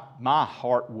 my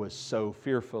heart was so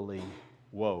fearfully,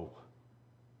 whoa.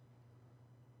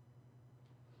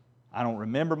 I don't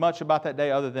remember much about that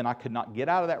day other than I could not get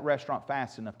out of that restaurant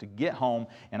fast enough to get home,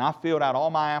 and I filled out all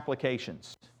my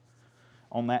applications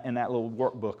in that little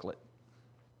work booklet.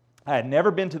 I had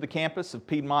never been to the campus of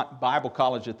Piedmont Bible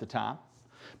College at the time,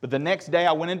 but the next day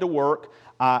I went into work.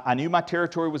 I knew my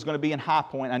territory was going to be in High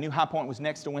Point. I knew High Point was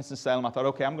next to Winston-Salem. I thought,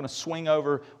 okay, I'm going to swing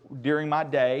over during my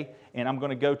day, and I'm going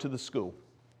to go to the school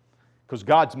because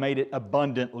God's made it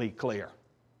abundantly clear.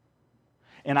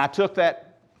 And I took that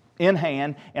in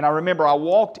hand, and I remember I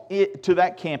walked to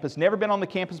that campus, never been on the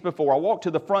campus before. I walked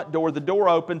to the front door. The door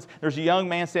opens. There's a young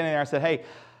man standing there. I said, hey,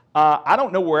 I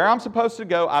don't know where I'm supposed to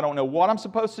go. I don't know what I'm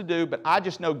supposed to do, but I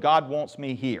just know God wants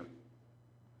me here.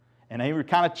 And he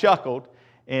kind of chuckled,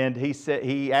 and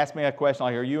he asked me a question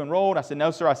like, are you enrolled? I said, no,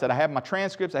 sir. I said, I have my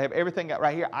transcripts. I have everything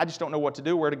right here. I just don't know what to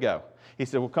do, where to go. He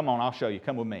said, well, come on, I'll show you.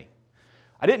 Come with me.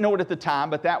 I didn't know it at the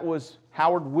time, but that was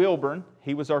Howard Wilburn.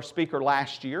 He was our speaker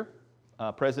last year,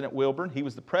 President Wilburn. He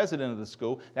was the president of the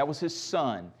school. That was his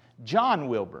son, John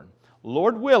Wilburn.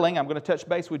 Lord willing, I'm going to touch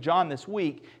base with John this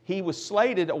week. He was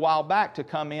slated a while back to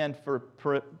come in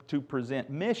to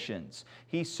present missions.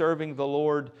 He's serving the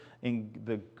Lord in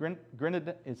the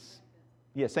Grenada.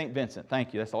 St. Vincent.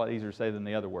 Thank you. That's a lot easier to say than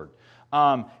the other word.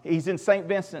 He's in St.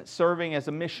 Vincent serving as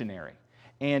a missionary.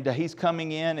 And he's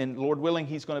coming in, and Lord willing,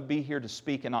 he's going to be here to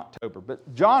speak in October.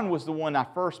 But John was the one I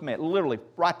first met, literally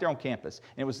right there on campus.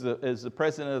 And it was the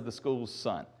president of the school's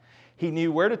son. He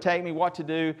knew where to take me, what to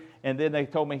do, and then they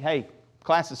told me, hey,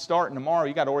 class is starting tomorrow.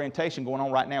 You got orientation going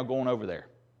on right now, going over there.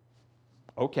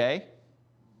 Okay.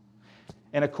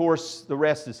 And of course, the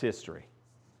rest is history.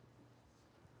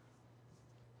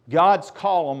 God's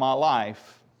call on my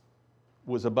life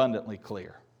was abundantly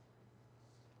clear.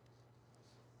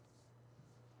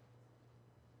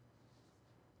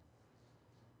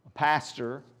 A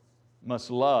pastor must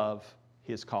love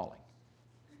his calling.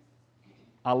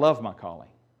 I love my calling.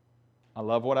 I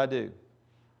love what I do.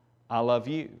 I love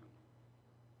you.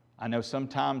 I know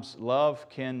sometimes love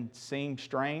can seem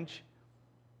strange.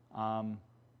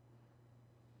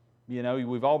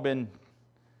 We've all been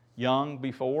young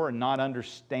before and not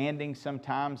understanding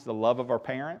sometimes the love of our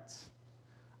parents.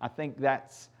 I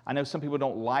know some people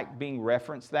don't like being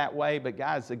referenced that way, but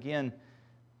guys, again,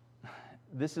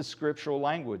 this is scriptural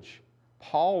language.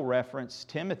 Paul referenced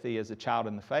Timothy as a child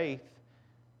in the faith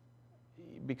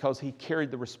because he carried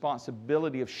the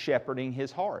responsibility of shepherding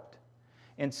his heart.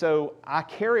 And so I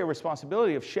carry a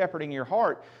responsibility of shepherding your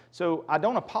heart. So I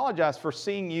don't apologize for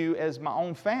seeing you as my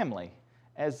own family,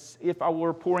 as if I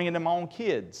were pouring into my own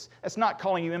kids. That's not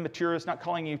calling you immature. It's not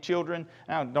calling you children.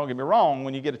 Now, don't get me wrong.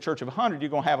 When you get a church of 100,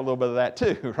 you're going to have a little bit of that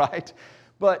too, right?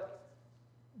 But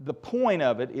the point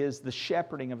of it is the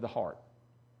shepherding of the heart.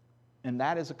 And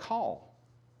that is a call.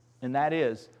 And that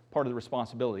is part of the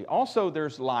responsibility. Also,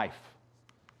 there's life.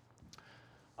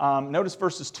 Notice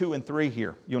verses 2 and 3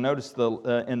 here. You'll notice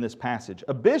in this passage.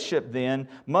 A bishop then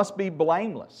must be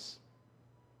blameless.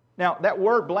 Now, that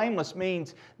word blameless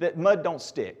means that mud don't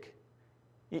stick.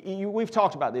 We've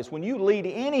talked about this. When you lead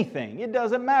anything, it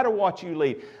doesn't matter what you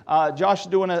lead. Josh is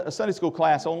doing a Sunday school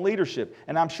class on leadership,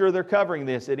 and I'm sure they're covering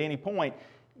this at any point.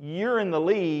 You're in the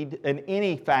lead in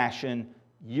any fashion,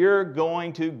 you're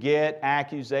going to get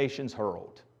accusations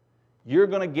hurled. You're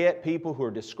going to get people who are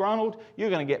disgruntled.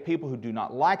 You're going to get people who do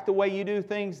not like the way you do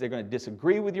things. They're going to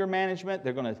disagree with your management.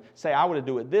 They're going to say, I would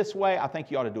do it this way. I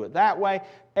think you ought to do it that way.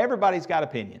 Everybody's got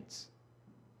opinions.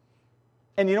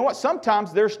 And you know what?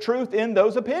 Sometimes there's truth in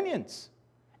those opinions.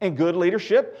 And good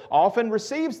leadership often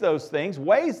receives those things,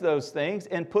 weighs those things,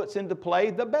 and puts into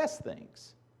play the best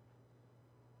things.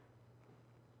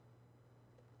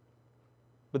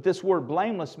 But this word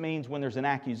blameless means when there's an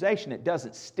accusation, it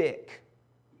doesn't stick.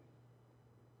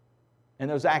 And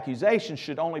those accusations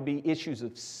should only be issues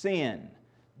of sin,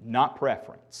 not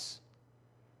preference.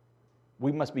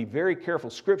 We must be very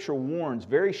careful. Scripture warns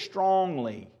very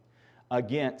strongly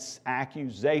against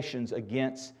accusations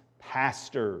against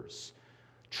pastors.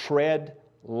 Tread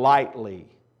lightly.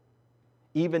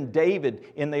 Even David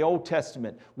in the Old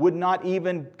Testament would not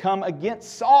even come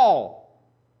against Saul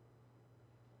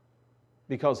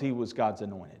because he was God's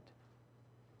anointed.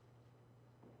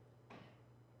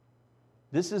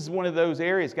 This is one of those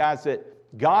areas, guys,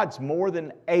 that God's more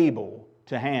than able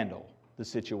to handle the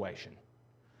situation.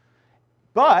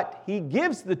 But He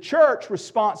gives the church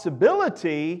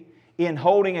responsibility in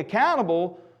holding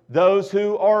accountable those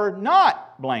who are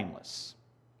not blameless.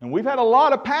 And we've had a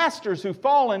lot of pastors who've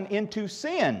fallen into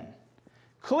sin,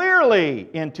 clearly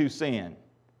into sin.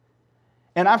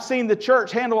 And I've seen the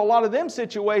church handle a lot of them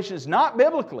situations not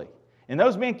biblically. And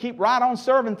those men keep right on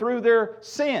serving through their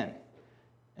sin.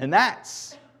 And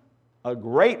that's a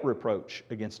great reproach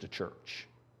against a church.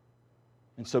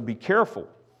 And so be careful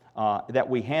that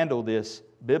we handle this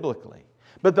biblically.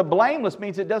 But the blameless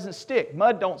means it doesn't stick.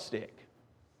 Mud don't stick.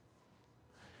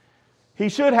 He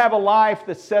should have a life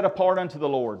that's set apart unto the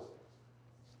Lord.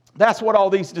 That's what all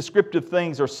these descriptive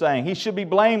things are saying. He should be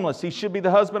blameless. He should be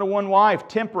the husband of one wife,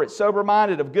 temperate,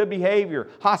 sober-minded, of good behavior,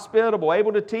 hospitable,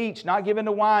 able to teach, not given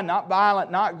to wine, not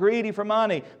violent, not greedy for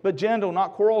money, but gentle,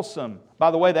 not quarrelsome.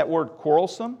 By the way, that word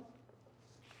quarrelsome,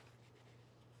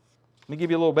 let me give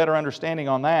you a little better understanding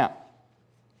on that.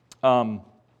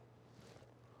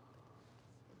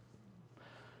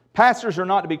 Pastors are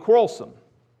not to be quarrelsome.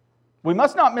 We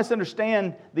must not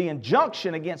misunderstand the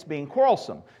injunction against being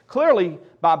quarrelsome. Clearly,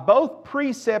 by both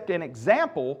precept and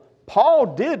example, Paul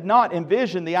did not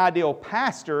envision the ideal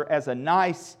pastor as a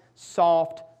nice,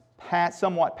 soft,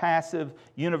 somewhat passive,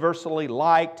 universally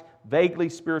liked, vaguely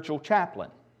spiritual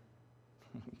chaplain.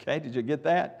 Okay, did you get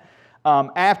that?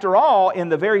 After all, in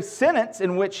the very sentence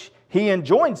in which he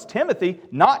enjoins Timothy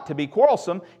not to be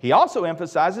quarrelsome, he also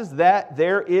emphasizes that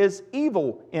there is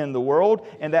evil in the world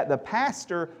and that the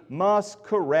pastor must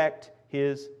correct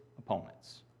his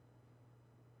opponents.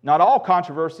 Not all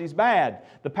controversy is bad.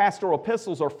 The pastoral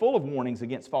epistles are full of warnings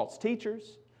against false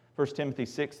teachers. 1 Timothy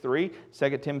 6:3,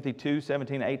 2 Timothy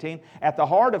 2:17-18. At the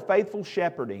heart of faithful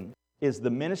shepherding is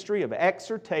the ministry of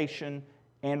exhortation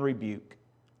and rebuke.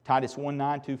 Titus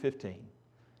 1:9-15.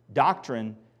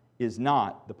 Doctrine is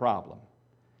not the problem.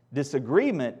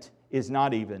 Disagreement is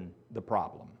not even the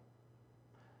problem.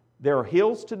 There are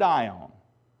hills to die on.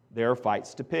 There are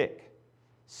fights to pick.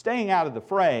 Staying out of the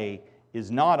fray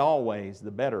is not always the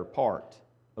better part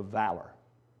of valor.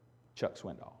 Chuck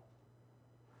Swindoll.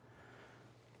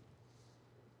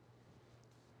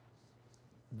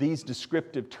 These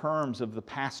descriptive terms of the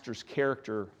pastor's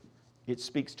character, it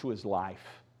speaks to his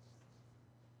life.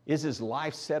 Is his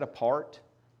life set apart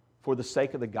for the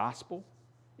sake of the gospel?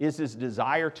 Is his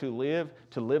desire to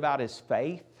live out his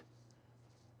faith?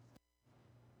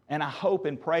 And I hope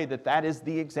and pray that that is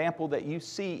the example that you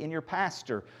see in your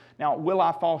pastor. Now, will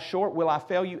I fall short? Will I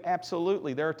fail you?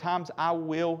 Absolutely. There are times I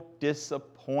will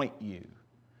disappoint you.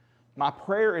 My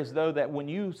prayer is, though, that when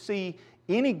you see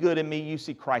any good in me, you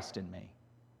see Christ in me.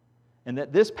 And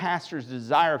that this pastor's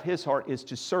desire of his heart is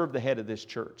to serve the head of this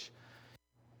church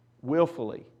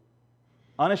willfully,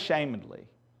 unashamedly,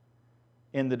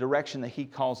 in the direction that he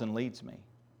calls and leads me.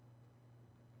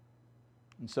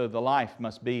 And so the life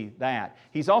must be that.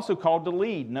 He's also called to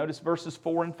lead. Notice verses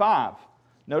 4 and 5.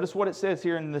 Notice what it says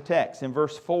here in the text, in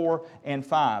verse 4 and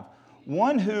 5.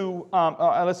 One who,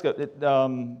 let's go,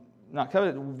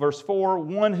 verse 4,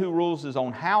 one who rules his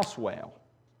own house well.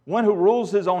 One who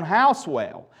rules his own house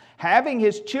well, having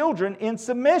his children in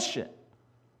submission,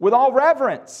 with all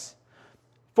reverence.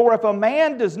 For if a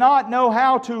man does not know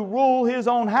how to rule his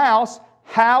own house,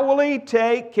 how will he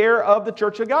take care of the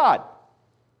church of God?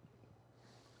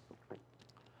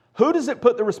 Who does it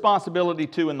put the responsibility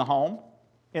to in the home?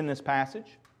 in this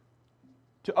passage?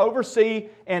 To oversee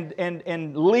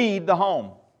and lead the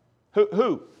home.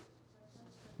 Who?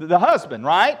 The husband,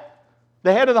 right?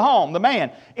 The head of the home, the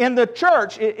man. In the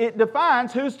church, it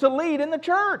defines who's to lead in the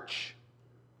church.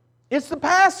 It's the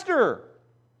pastor.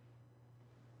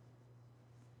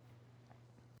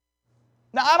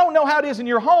 Now, I don't know how it is in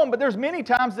your home, but there's many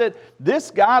times that this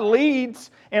guy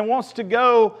leads and wants to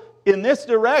go in this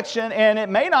direction, and it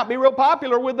may not be real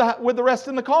popular with the rest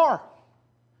in the car.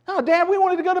 Oh, Dad, we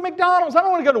wanted to go to McDonald's. I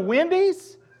don't want to go to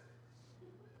Wendy's.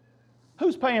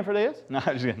 Who's paying for this? No,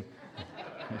 I'm just kidding.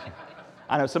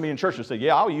 I know some of you in church will say,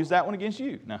 yeah, I'll use that one against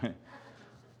you. No.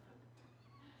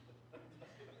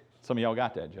 Some of y'all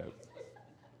got that joke.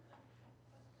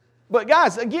 But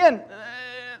guys, again,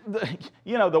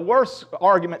 the worst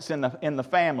arguments in the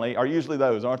family are usually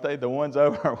those, aren't they? The ones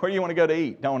over, where do you want to go to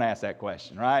eat? Don't ask that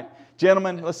question, right?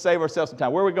 Gentlemen, let's save ourselves some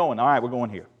time. Where are we going? All right, we're going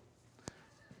here.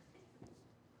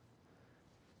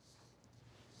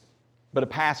 But a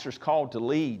pastor's called to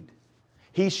lead.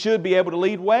 He should be able to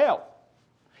lead well.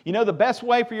 You know, the best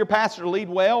way for your pastor to lead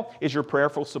well is your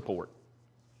prayerful support.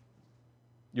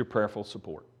 Your prayerful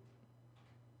support.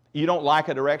 You don't like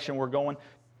a direction we're going,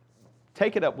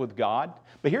 take it up with God.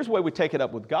 But here's the way we take it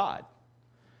up with God.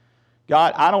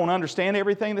 God, I don't understand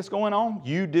everything that's going on.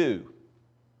 You do.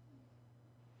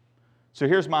 So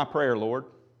here's my prayer, Lord.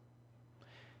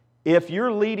 If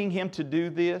you're leading him to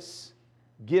do this,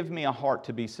 give me a heart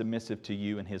to be submissive to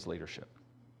you and his leadership.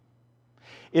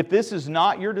 If this is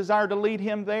not your desire to lead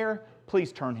him there,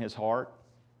 please turn his heart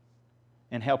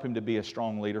and help him to be a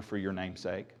strong leader for your name's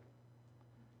sake.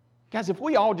 Guys, if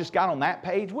we all just got on that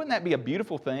page, wouldn't that be a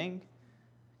beautiful thing?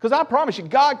 Because I promise you,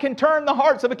 God can turn the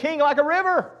hearts of a king like a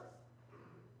river.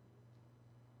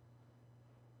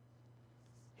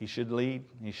 He should lead.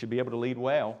 He should be able to lead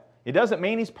well. It doesn't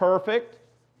mean he's perfect,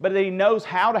 but he knows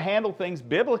how to handle things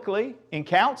biblically in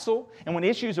counsel and when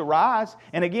issues arise.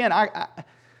 And again,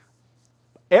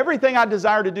 everything I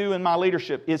desire to do in my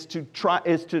leadership is to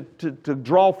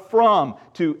draw from,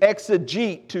 to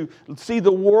exegete, to see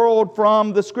the world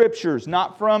from the Scriptures,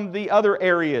 not from the other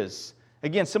areas.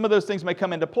 Again, some of those things may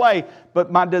come into play,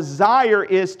 but my desire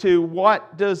is to,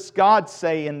 what does God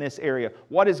say in this area?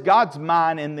 What is God's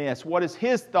mind in this? What is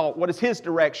His thought? What is His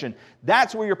direction?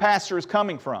 That's where your pastor is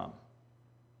coming from.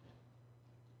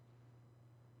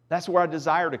 That's where I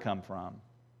desire to come from.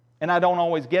 And I don't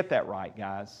always get that right,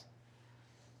 guys.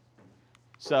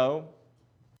 So,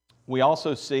 we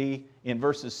also see in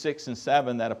verses 6 and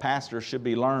 7 that a pastor should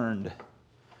be learned.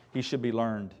 He should be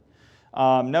learned.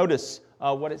 Notice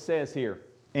what it says here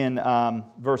in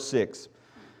verse 6.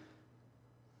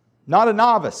 Not a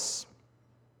novice,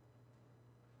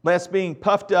 lest being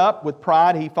puffed up with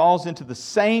pride he falls into the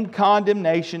same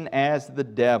condemnation as the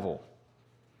devil.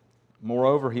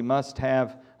 Moreover, he must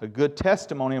have a good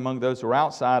testimony among those who are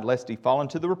outside, lest he fall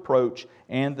into the reproach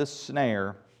and the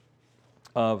snare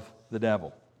of the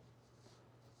devil.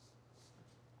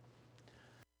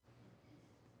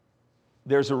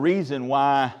 There's a reason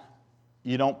why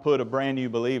you don't put a brand new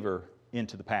believer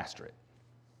into the pastorate.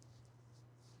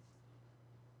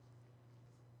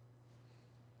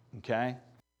 Okay?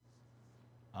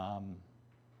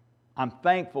 I'm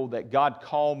thankful that God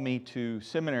called me to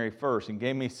seminary first and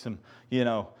gave me some,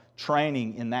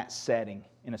 training in that setting,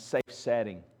 in a safe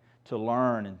setting, to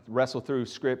learn and wrestle through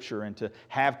Scripture and to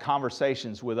have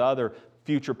conversations with other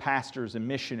future pastors and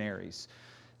missionaries,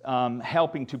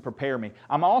 helping to prepare me.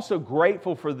 I'm also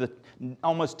grateful for the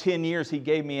almost 10 years He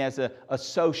gave me as an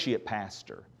associate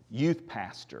pastor, youth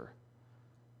pastor.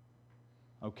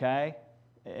 Okay?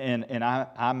 And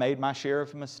I made my share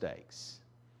of mistakes.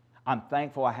 I'm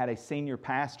thankful I had a senior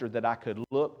pastor that I could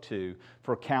look to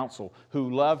for counsel, who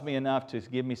loved me enough to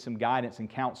give me some guidance and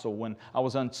counsel when I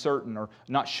was uncertain or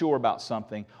not sure about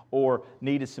something or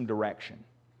needed some direction.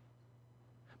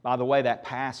 By the way, that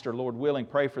pastor, Lord willing,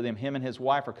 pray for them. Him and his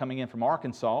wife are coming in from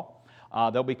Arkansas.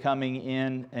 They'll be coming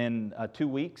in 2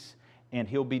 weeks, and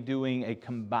he'll be doing a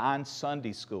combined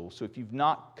Sunday school. So if you've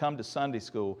not come to Sunday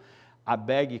school, I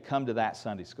beg you, come to that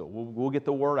Sunday school. We'll get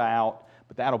the word out,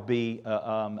 but that'll be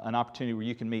an opportunity where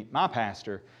you can meet my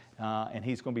pastor, and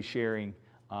he's going to be sharing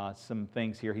some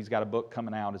things here. He's got a book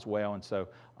coming out as well, and so,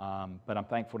 but I'm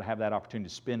thankful to have that opportunity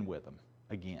to spend with him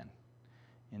again.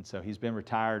 And so he's been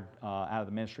retired out of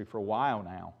the ministry for a while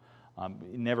now.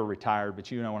 Never retired,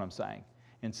 but you know what I'm saying.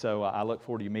 And so I look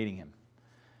forward to you meeting him.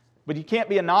 But you can't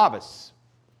be a novice.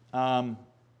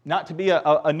 Not to be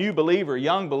a new believer, a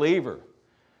young believer.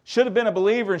 Should have been a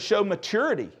believer and show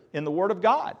maturity in the Word of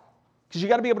God. Because you've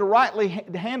got to be able to rightly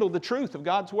handle the truth of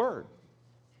God's Word.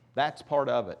 That's part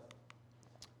of it.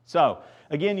 So,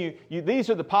 again, these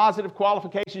are the positive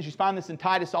qualifications. You find this in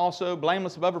Titus also.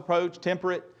 Blameless, above reproach,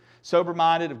 temperate,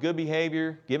 sober-minded, of good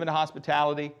behavior, given to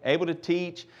hospitality, able to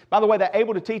teach. By the way, that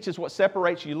able to teach is what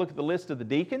separates you. You look at the list of the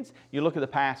deacons, you look at the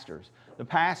pastors. The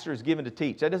pastor is given to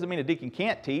teach. That doesn't mean a deacon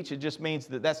can't teach. It just means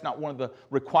that that's not one of the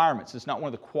requirements. It's not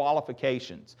one of the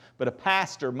qualifications. But a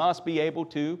pastor must be able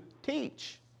to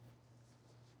teach.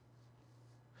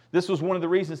 This was one of the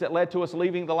reasons that led to us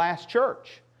leaving the last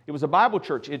church. It was a Bible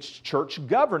church. Its church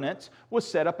governance was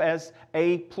set up as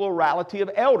a plurality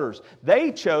of elders.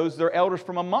 They chose their elders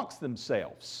from amongst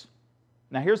themselves.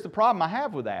 Now here's the problem I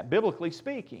have with that, biblically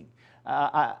speaking.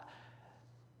 A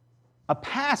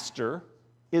pastor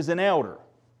is an elder.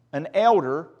 An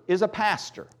elder is a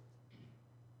pastor.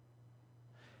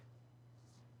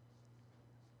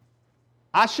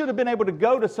 I should have been able to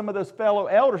go to some of those fellow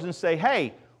elders and say,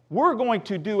 hey, we're going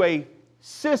to do a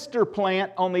sister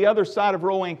plant on the other side of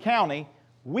Rowan County.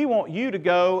 We want you to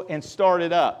go and start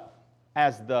it up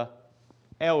as the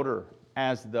elder,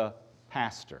 as the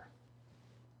pastor.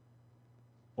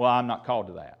 Well, I'm not called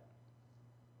to that.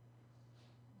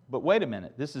 But wait a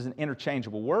minute, this is an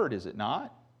interchangeable word, is it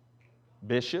not?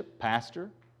 Bishop,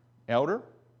 pastor, elder.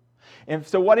 And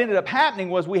so what ended up happening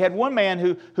was we had one man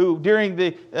who during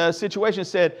the situation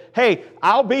said, hey,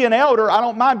 I'll be an elder, I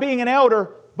don't mind being an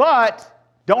elder, but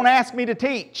don't ask me to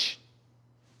teach.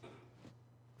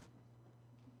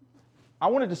 I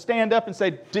wanted to stand up and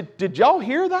say, did y'all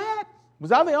hear that?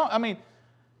 Was I the only? I mean,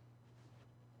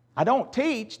 I don't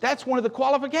teach. That's one of the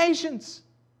qualifications.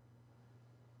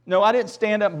 No, I didn't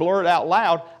stand up and blurt it out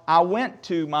loud. I went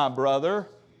to my brother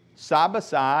side by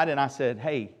side and I said,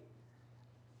 hey,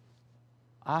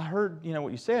 I heard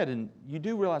what you said, and you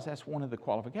do realize that's one of the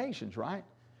qualifications, right?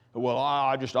 Well,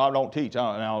 I don't teach.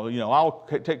 I'll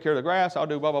take care of the grass. I'll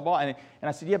do blah, blah, blah. And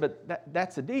I said, yeah, but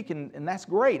that's a deacon, and that's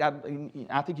great.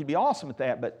 I think you'd be awesome at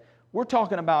that. But we're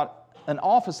talking about an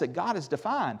office that God has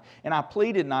defined. And I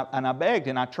pleaded, and I begged,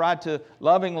 and I tried to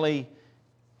lovingly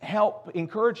help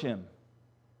encourage him.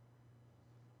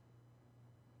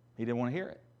 He didn't want to hear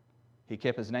it. He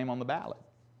kept his name on the ballot.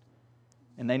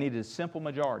 And they needed a simple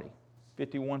majority,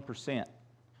 51%.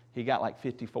 He got like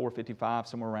 54, 55,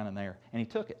 somewhere around in there, and he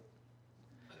took it.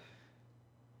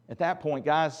 At that point,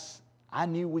 guys, I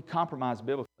knew we compromised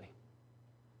biblically.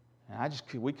 And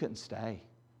we couldn't stay.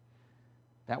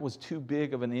 That was too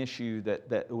big of an issue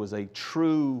that was a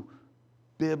true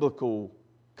biblical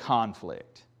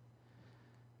conflict.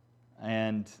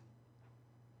 And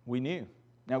we knew.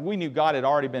 Now, we knew God had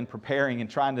already been preparing and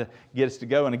trying to get us to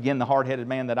go. And again, the hard-headed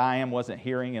man that I am wasn't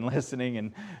hearing and listening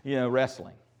and,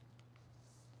 wrestling.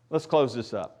 Let's close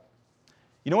this up.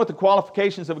 You know what the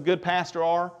qualifications of a good pastor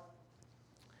are?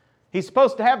 He's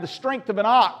supposed to have the strength of an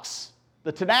ox,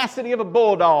 the tenacity of a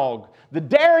bulldog, the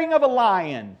daring of a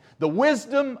lion, the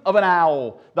wisdom of an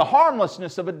owl, the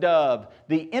harmlessness of a dove,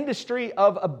 the industry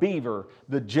of a beaver,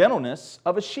 the gentleness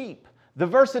of a sheep, the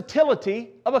versatility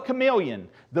of a chameleon,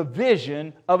 the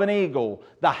vision of an eagle,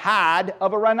 the hide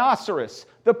of a rhinoceros,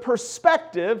 the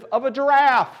perspective of a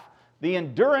giraffe, the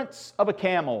endurance of a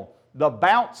camel, the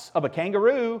bounce of a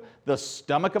kangaroo, the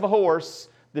stomach of a horse,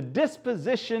 the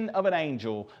disposition of an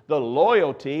angel, the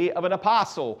loyalty of an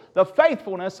apostle, the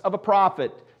faithfulness of a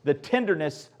prophet, the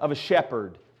tenderness of a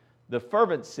shepherd, the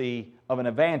fervency of an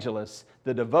evangelist,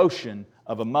 the devotion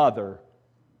of a mother,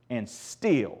 and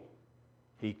still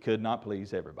he could not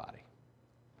please everybody.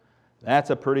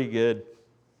 That's a pretty good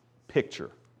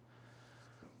picture.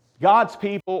 God's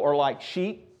people are like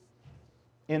sheep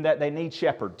in that they need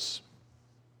shepherds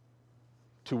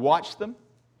to watch them,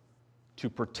 to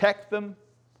protect them,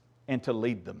 and to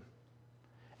lead them.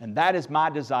 And that is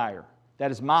my desire. That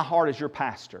is my heart as your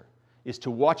pastor, is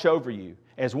to watch over you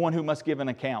as one who must give an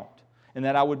account, and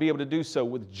that I would be able to do so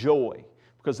with joy,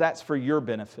 because that's for your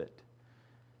benefit.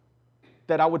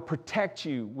 That I would protect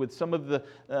you with some of the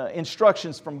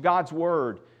instructions from God's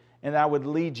Word, and that I would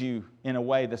lead you in a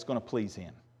way that's going to please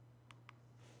Him.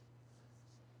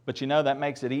 But that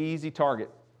makes it an easy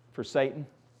target for Satan.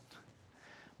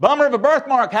 Bummer of a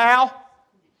birthmark, Hal.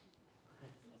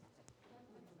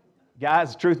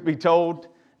 Guys, truth be told,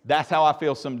 that's how I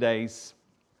feel some days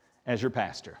as your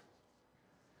pastor.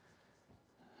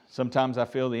 Sometimes I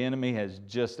feel the enemy has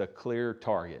just a clear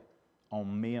target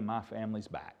on me and my family's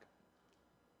back.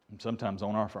 And sometimes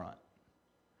on our front.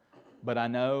 But I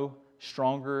know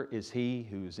stronger is He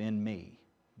who's in me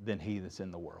than he that's in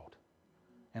the world.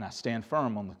 And I stand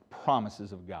firm on the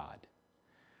promises of God.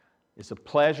 It's a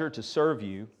pleasure to serve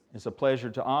you. It's a pleasure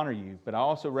to honor you. But I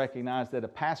also recognize that a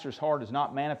pastor's heart is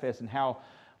not manifest in how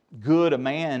good a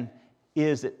man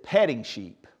is at petting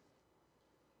sheep.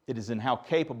 It is in how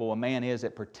capable a man is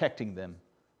at protecting them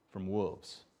from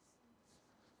wolves.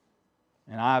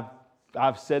 And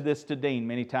I've said this to Dean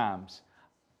many times.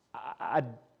 I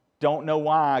don't know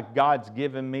why God's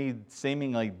given me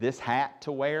seemingly this hat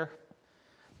to wear,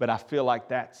 but I feel like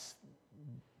that's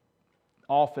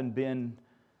often been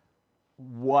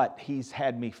what He's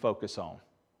had me focus on,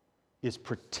 is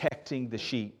protecting the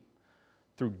sheep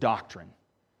through doctrine.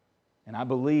 And I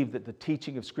believe that the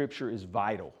teaching of Scripture is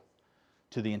vital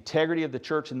to the integrity of the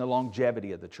church and the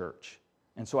longevity of the church.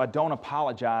 And so I don't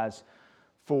apologize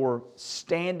for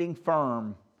standing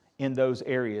firm in those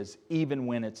areas, even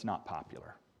when it's not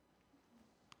popular.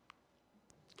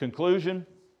 Conclusion,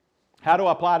 how do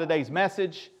I apply today's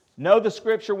message? Know the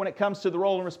Scripture when it comes to the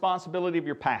role and responsibility of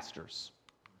your pastors.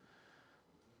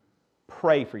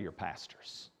 Pray for your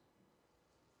pastors.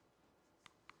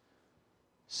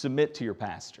 Submit to your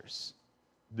pastors.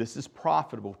 This is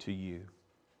profitable to you.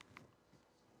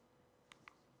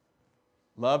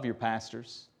 Love your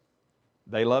pastors.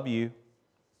 They love you.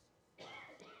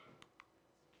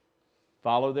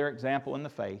 Follow their example in the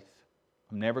faith.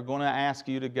 I'm never going to ask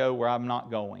you to go where I'm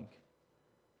not going.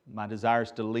 My desire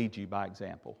is to lead you by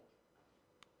example.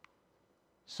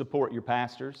 Support your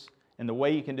pastors. And the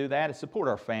way you can do that is support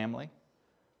our family.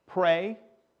 Pray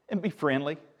and be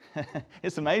friendly.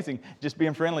 It's amazing just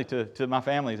being friendly to my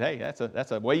family. Hey,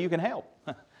 that's a way you can help.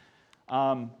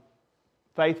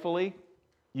 Faithfully,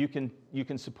 you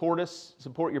can support us,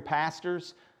 support your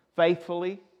pastors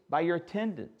faithfully by your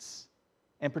attendance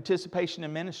and participation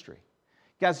in ministry.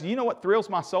 Guys, do you know what thrills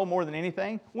my soul more than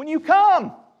anything? When you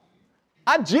come.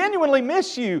 I genuinely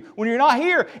miss you when you're not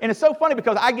here. And it's so funny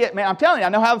because I'm telling you, I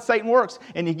know how Satan works,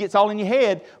 and he gets all in your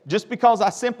head just because I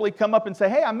simply come up and say,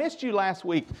 hey, I missed you last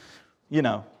week. You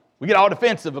know, we get all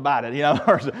defensive about it, you know.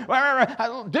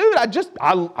 Dude,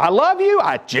 I love you.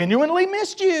 I genuinely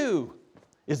missed you.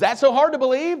 Is that so hard to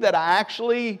believe that I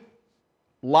actually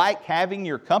like having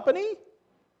your company?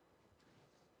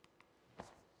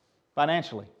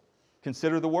 Financially,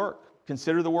 consider the work.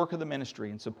 Consider the work of the ministry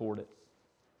and support it.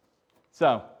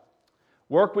 So,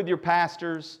 work with your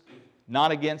pastors,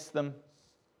 not against them.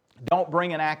 Don't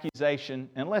bring an accusation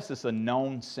unless it's a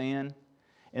known sin.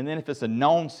 And then if it's a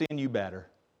known sin, you better.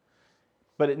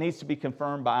 But it needs to be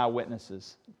confirmed by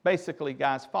eyewitnesses. Basically,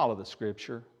 guys, follow the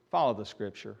Scripture. Follow the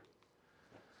Scripture.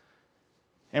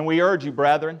 And we urge you,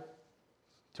 brethren,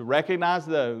 to recognize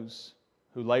those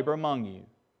who labor among you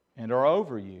and are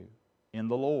over you in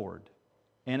the Lord,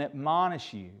 and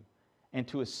admonish you, and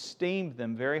to esteem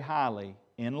them very highly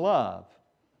in love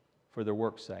for their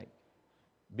work's sake.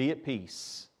 Be at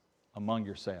peace among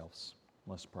yourselves.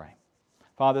 Let's pray.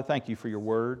 Father, thank you for your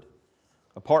word.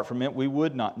 Apart from it, we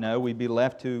would not know. We'd be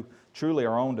left to truly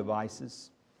our own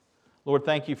devices. Lord,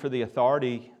 thank you for the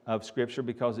authority of Scripture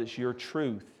because it's your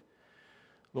truth.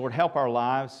 Lord, help our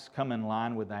lives come in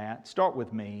line with that. Start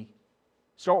with me.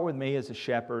 Start with me as a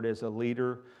shepherd, as a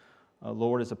leader,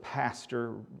 Lord, as a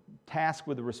pastor, tasked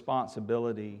with the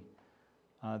responsibility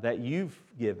that you've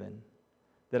given,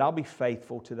 that I'll be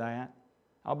faithful to that.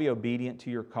 I'll be obedient to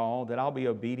your call, that I'll be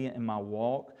obedient in my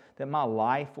walk, that my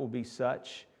life will be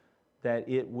such that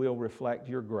it will reflect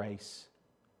your grace.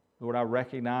 Lord, I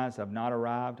recognize I've not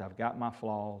arrived. I've got my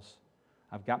flaws.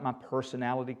 I've got my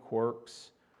personality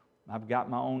quirks. I've got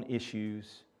my own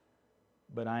issues.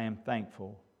 But I am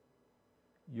thankful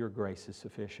your grace is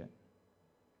sufficient.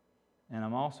 And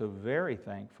I'm also very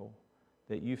thankful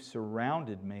that you've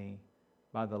surrounded me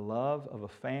by the love of a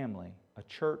family, a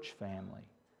church family,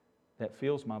 that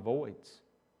fills my voids,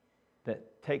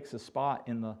 that takes a spot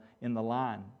in the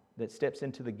line, that steps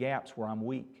into the gaps where I'm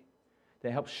weak,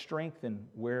 that helps strengthen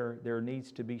where there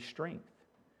needs to be strength.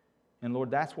 And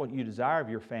Lord, that's what you desire of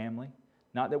your family.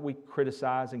 Not that we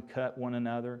criticize and cut one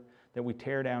another, that we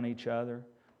tear down each other,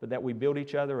 but that we build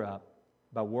each other up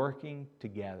by working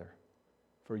together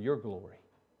for your glory,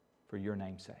 for your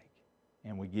name's sake.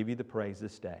 And we give you the praise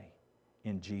this day.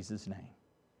 In Jesus' name,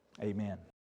 amen.